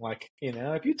doing. Like,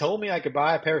 if you told me I could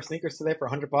buy a pair of sneakers today for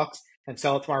 $100 and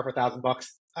sell it tomorrow for $1,000,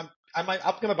 I'm going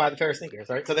to buy the pair of sneakers,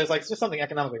 right? So there's like just something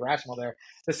economically rational there.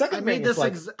 The second thing is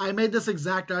like, I made this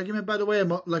exact argument, by the way,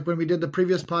 like when we did the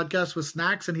previous podcast with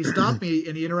Snacks, and he stopped me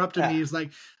and he interrupted me. He's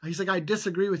like, I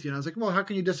disagree with you. And I was like, well, how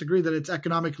can you disagree that it's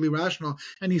economically rational?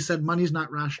 And he said, money's not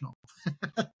rational.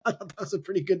 I thought that was a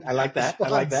pretty good. I like that.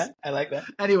 response. I like that.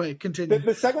 Anyway, continue.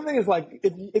 The second thing is like,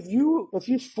 if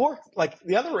you fork, like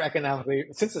the other economically,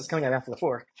 since it's coming out after the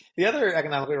fork, the other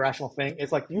economically rational thing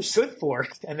is like, you should fork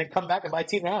and then come back and buy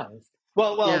 2 rounds.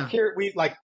 Well, here we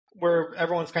like, where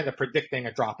everyone's kind of predicting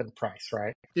a drop in the price,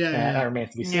 right? That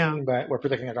remains to be seen, but we're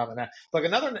predicting a drop in that. Like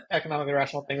another economically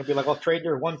rational thing would be like, well, trade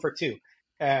your 1 for 2.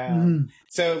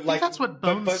 So like that's what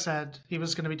Bones said he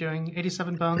was going to be doing.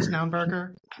 87 Bones,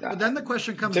 Nounberger. But then the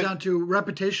question comes down to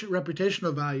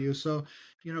reputational value. So,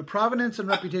 provenance and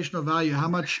reputational value. How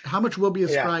much will be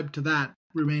ascribed to that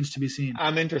remains to be seen.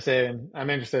 I'm interested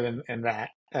in that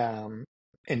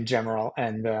in general,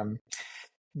 and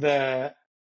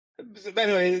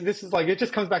anyway, this is like, it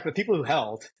just comes back to the people who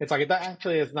held. It's like, that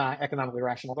actually is not economically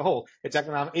rational to hold. It's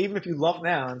economic, even if you love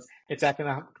nouns, it's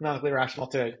economically rational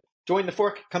to join the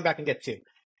fork, come back and get 2.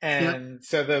 And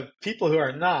so the people who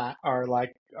are not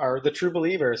are the true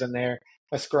believers, and they're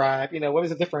ascribe, what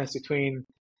is the difference between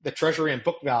the treasury and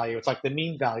book value? It's like the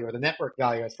mean value or the network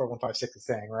value, as 4156 is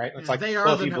saying, right? It's like,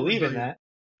 well, if you believe in that,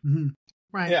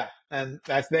 right? Yeah, and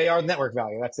they are network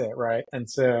value. That's it, right? And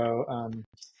so,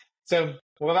 so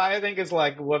what I think is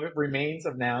like what remains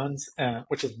of nouns,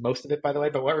 which is most of it, by the way,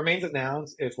 but what remains of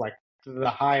nouns is like the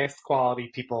highest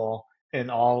quality people in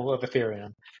all of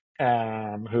Ethereum,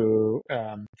 who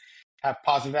have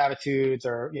positive attitudes,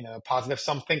 or positive,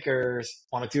 some thinkers,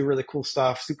 want to do really cool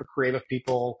stuff, super creative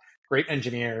people, great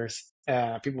engineers,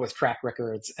 people with track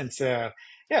records. And so,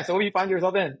 so what do you find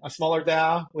yourself in? A smaller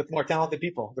DAO with more talented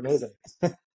people. It's amazing.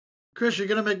 Chris, you're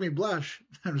going to make me blush.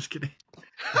 I'm just kidding.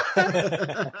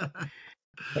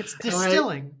 It's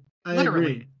distilling. I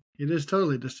agree. It is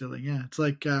totally distilling. Yeah. It's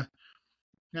like,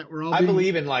 we're all I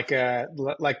believe in like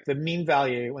the mean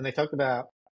value. When they talked about,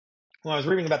 when I was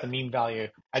reading about the mean value,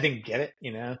 I didn't get it,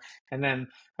 and then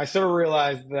I sort of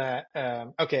realized that,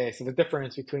 okay, so the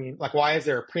difference between, like, why is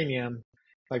there a premium?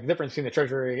 Like, the difference between the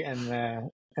treasury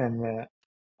and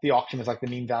the auction is like the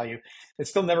mean value. It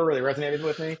still never really resonated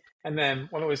with me. And then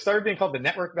when it was started being called the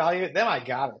network value, then I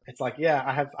got it. It's like,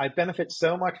 I benefit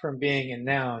so much from being in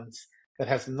nouns that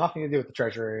has nothing to do with the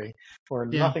treasury, or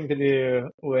nothing to do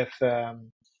with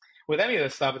any of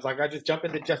this stuff. It's like, I just jump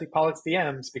into Jesse Pollock's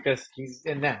DMs because he's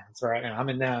in nouns, right? And I'm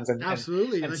in nouns.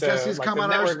 Absolutely. And like so, Jesse's come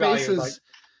on our spaces.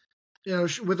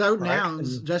 Without right?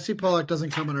 nouns, Jesse Pollock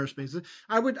doesn't come on our spaces.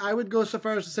 I would go so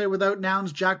far as to say, without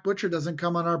nouns, Jack Butcher doesn't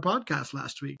come on our podcast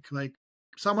last week. Like,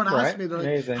 someone asked me,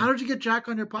 like, how did you get Jack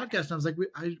on your podcast? And I was like,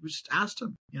 I just asked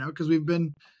him, because we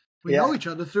know each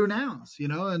other through nouns,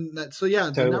 and that. So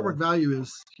totally. The network value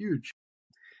is huge.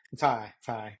 It's high.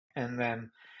 And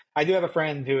then I do have a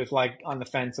friend who is like on the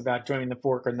fence about joining the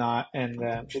fork or not,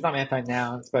 and she's not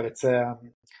anti-nouns, but it's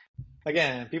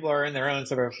again, people are in their own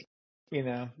sort of, you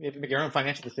have to make your own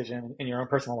financial decision in your own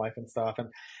personal life and stuff. And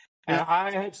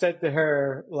I had said to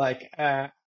her, like,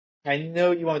 I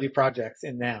know you want to do projects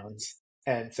in nouns,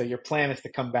 and so your plan is to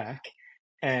come back,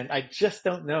 and I just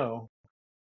don't know,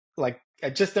 what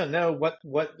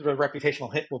the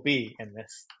reputational hit will be in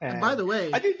this. And by the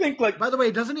way, I do think,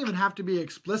 it doesn't even have to be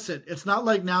explicit. It's not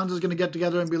like Nouns is going to get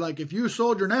together and be like, if you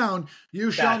sold your noun, you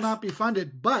shall not be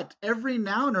funded. But every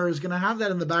nouner is going to have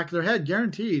that in the back of their head,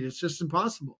 guaranteed. It's just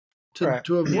impossible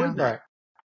to avoid that. Right.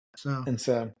 So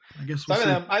I guess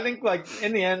I think, like,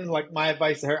 in the end, like, my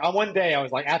advice to her, on one day I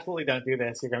was like, absolutely don't do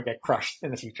this. You're going to get crushed in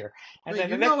the future. And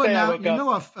then the next day I woke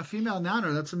up, a female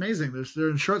nouner. That's amazing. They're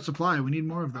in short supply. We need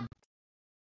more of them.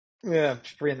 Yeah,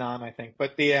 free anon, I think.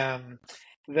 But the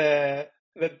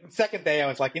second day I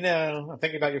was like, I'm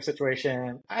thinking about your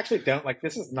situation. I actually don't, like,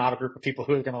 this is not a group of people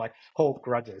who are going to, like, hold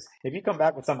grudges. If you come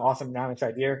back with some awesome nonish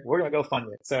idea, we're going to go fund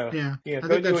it. So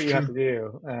go do what you have to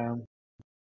do.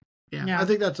 I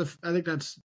think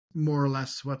that's more or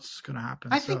less what's going to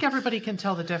happen. I think everybody can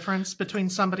tell the difference between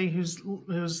somebody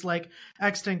who's like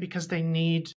exiting because they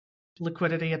need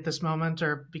liquidity at this moment,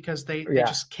 or because they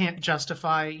just can't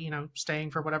justify,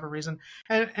 staying for whatever reason,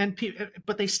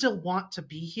 but they still want to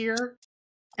be here,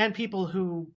 and people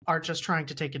who are just trying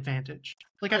to take advantage.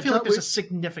 Like, I feel like there's a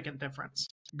significant difference.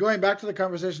 Going back to the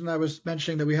conversation I was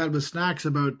mentioning that we had with Snacks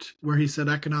about where he said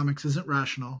economics isn't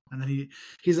rational, and then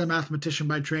he's a mathematician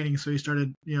by training, so he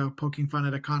started poking fun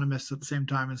at economists at the same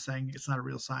time and saying it's not a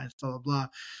real science, blah blah blah,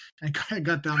 and kind of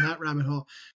got down that rabbit hole.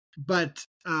 But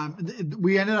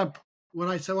we ended up, when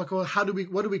I said, well,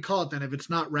 what do we call it then? If it's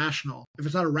not rational, if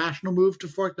it's not a rational move to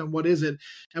fork, then what is it?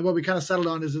 And what we kind of settled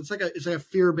on is it's like a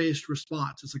fear-based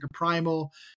response. It's like a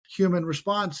primal human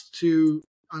response to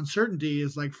uncertainty,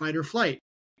 is like fight or flight.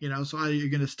 So are you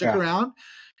going to stick around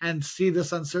and see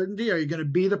this uncertainty? Are you going to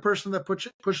be the person that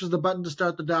pushes the button to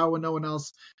start the DAO when no one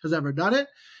else has ever done it?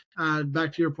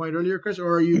 Back to your point earlier, Chris,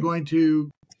 or are you going to,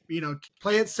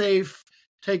 play it safe,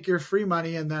 take your free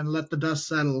money, and then let the dust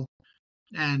settle?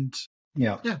 And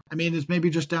I mean, it's maybe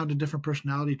just down to different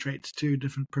personality traits too,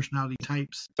 different personality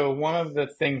types. So one of the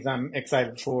things I'm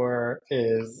excited for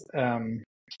is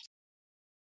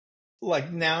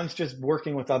like Nouns just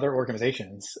working with other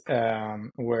organizations,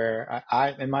 where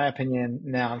in my opinion,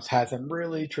 Nouns hasn't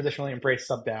really traditionally embraced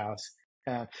sub DAOs.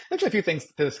 There's a few things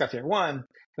to discuss here. One,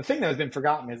 the thing that has been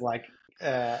forgotten is like,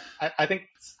 I think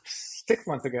 6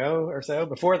 months ago or so,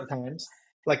 before the times,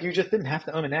 like you just didn't have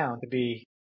to own a noun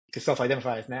to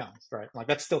self-identify as nouns, right? Like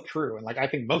that's still true. And like, I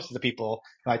think most of the people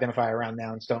who identify around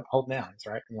nouns don't hold nouns,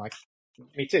 right? And like,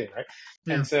 me too, right?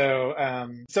 Yeah. And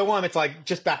so one, it's like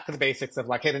just back to the basics of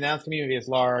like, hey, the nouns community is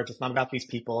large. It's not about these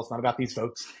people. It's not about these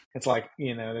folks. It's like,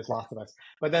 there's lots of us.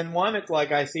 But then one, it's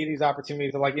like I see these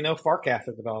opportunities of like, Farcast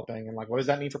is developing, and like, what does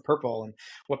that mean for Purple? And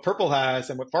what Purple has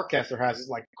and what Farcaster has is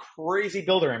like crazy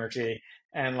builder energy.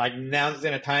 And like Nouns is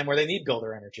in a time where they need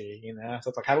builder energy, So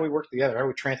it's like, how do we work together? How do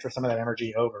we transfer some of that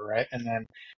energy over, right? And then,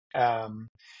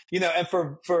 and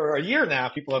for a year now,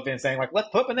 people have been saying like, let's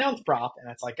put up a Nouns prop. And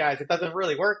it's like, guys, it doesn't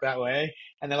really work that way.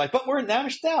 And they're like, but we're a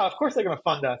Nounish DAO. Of course they're going to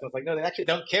fund us. I was like, no, they actually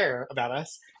don't care about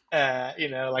us.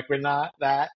 Like we're not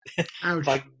that. Ouch.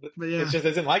 Like, yeah. It just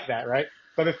isn't like that, right?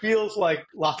 But it feels like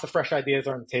lots of fresh ideas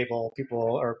are on the table.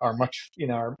 People are much,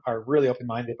 are really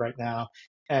open-minded right now.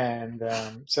 And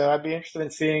so I'd be interested in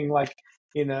seeing like,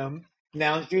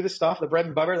 Nouns do the stuff, the bread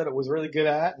and butter that it was really good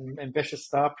at, and ambitious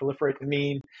stuff, proliferate the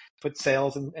meme, put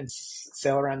sales and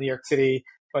sail around New York City.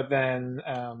 But then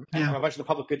and a bunch of the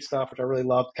public good stuff, which I really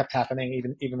loved, kept happening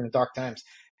even in the dark times.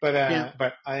 But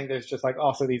but I think there's just like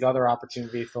also these other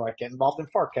opportunities to like get involved in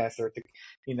Farcast, or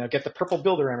to get the Purple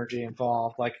builder energy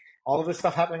involved, like all of this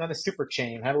stuff happening on the super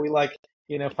chain. How do we like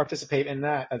participate in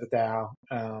that as a DAO,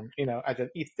 as an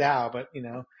ETH DAO, but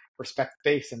respect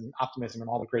base and optimism and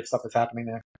all the great stuff that's happening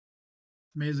there.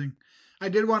 Amazing. I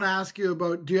did want to ask you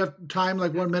about, do you have time,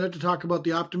 like 1 minute, to talk about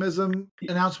the optimism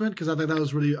announcement? Because I think that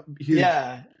was really huge.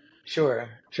 Yeah, sure.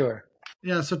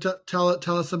 Yeah, so tell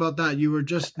us about that. You were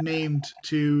just named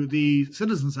to the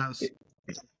Citizens House.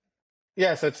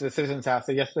 Yeah, so it's the Citizens House.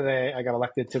 So yesterday I got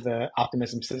elected to the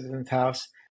Optimism Citizens House.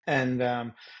 And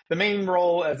the main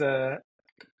role as a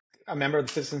member of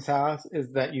the Citizens House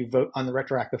is that you vote on the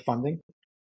retroactive funding.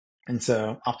 And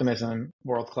so Optimism,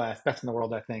 world-class, best in the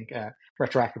world, I think, at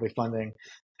retroactively funding.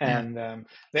 And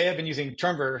they have been using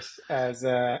Termverse as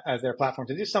their platform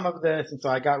to do some of this. And so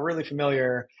I got really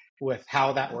familiar with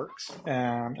how that works.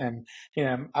 And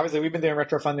obviously we've been doing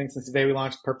retro funding since the day we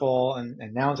launched Purple, and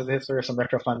now into the history of some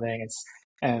retro funding.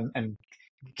 And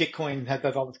Gitcoin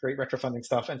does all this great retro funding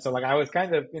stuff. And so like I was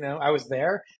kind of, I was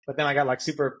there, but then I got like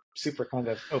super, super kind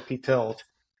of OP pilled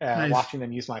watching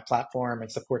them use my platform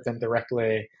and support them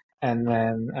directly. And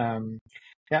then,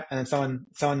 and then someone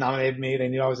nominated me. They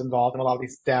knew I was involved in a lot of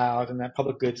these DAOs, and that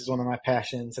public goods is one of my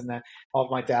passions, and that all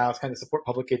of my DAOs kind of support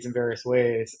public goods in various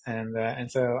ways.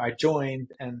 And so I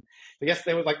joined, and I guess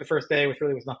they was like the first day, which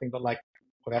really was nothing but like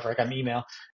whatever. I got an email,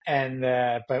 and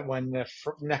but when the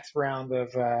next round of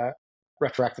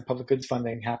retroactive public goods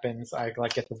funding happens, I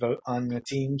like get to vote on the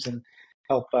teams and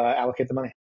help allocate the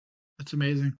money. That's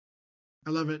amazing. I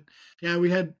love it. Yeah,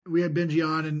 we had Benji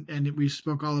on, and we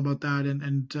spoke all about that,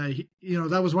 and he,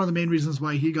 that was one of the main reasons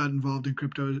why he got involved in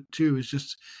crypto too, is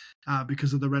just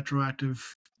because of the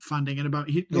retroactive funding. And about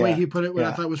the way he put it, what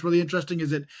I thought was really interesting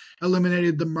is it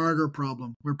eliminated the martyr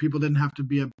problem, where people didn't have to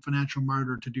be a financial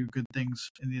martyr to do good things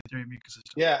in the Ethereum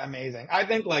ecosystem. Yeah, amazing. I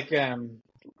think like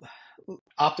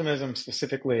Optimism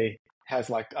specifically has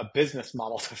like a business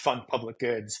model to fund public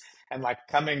goods. And like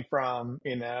coming from,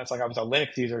 it's like I was a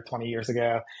Linux user 20 years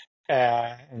ago.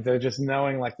 And so just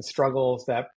knowing like the struggles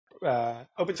that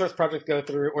open source projects go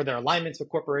through, or their alignments with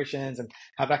corporations, and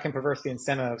how that can perverse the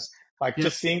incentives, like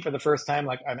just seeing for the first time,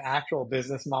 like an actual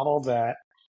business model that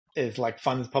is like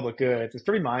funds public goods, is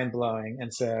pretty mind blowing.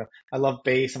 And so I love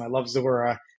Base and I love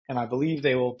Zora, and I believe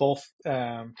they will both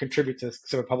contribute to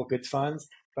sort of public goods funds.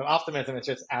 But Optimism is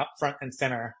just out front and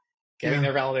center, getting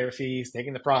their validator fees,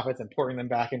 taking the profits, and pouring them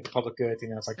back into public goods.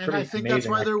 It's like pretty amazing. And I think that's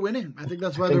why they're winning. I think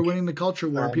that's why they're winning the culture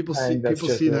war. People see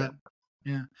that.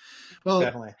 Yeah. Well,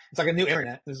 definitely. It's like a new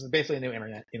internet. This is basically a new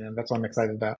internet. That's what I'm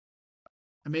excited about.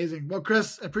 Amazing. Well,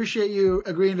 Chris, appreciate you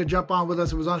agreeing to jump on with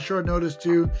us. It was on short notice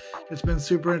too. It's been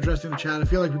super interesting to chat. I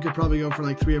feel like we could probably go for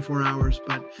like 3 or 4 hours,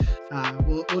 but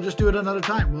we'll just do it another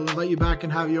time. We'll invite you back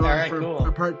and have you on for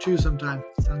a part 2 sometime.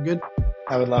 Sound good?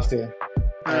 I would love to.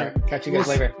 All right. Catch you guys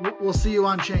later. We'll see you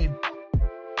on chain.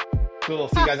 Cool.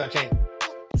 See you guys on chain.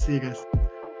 See you guys.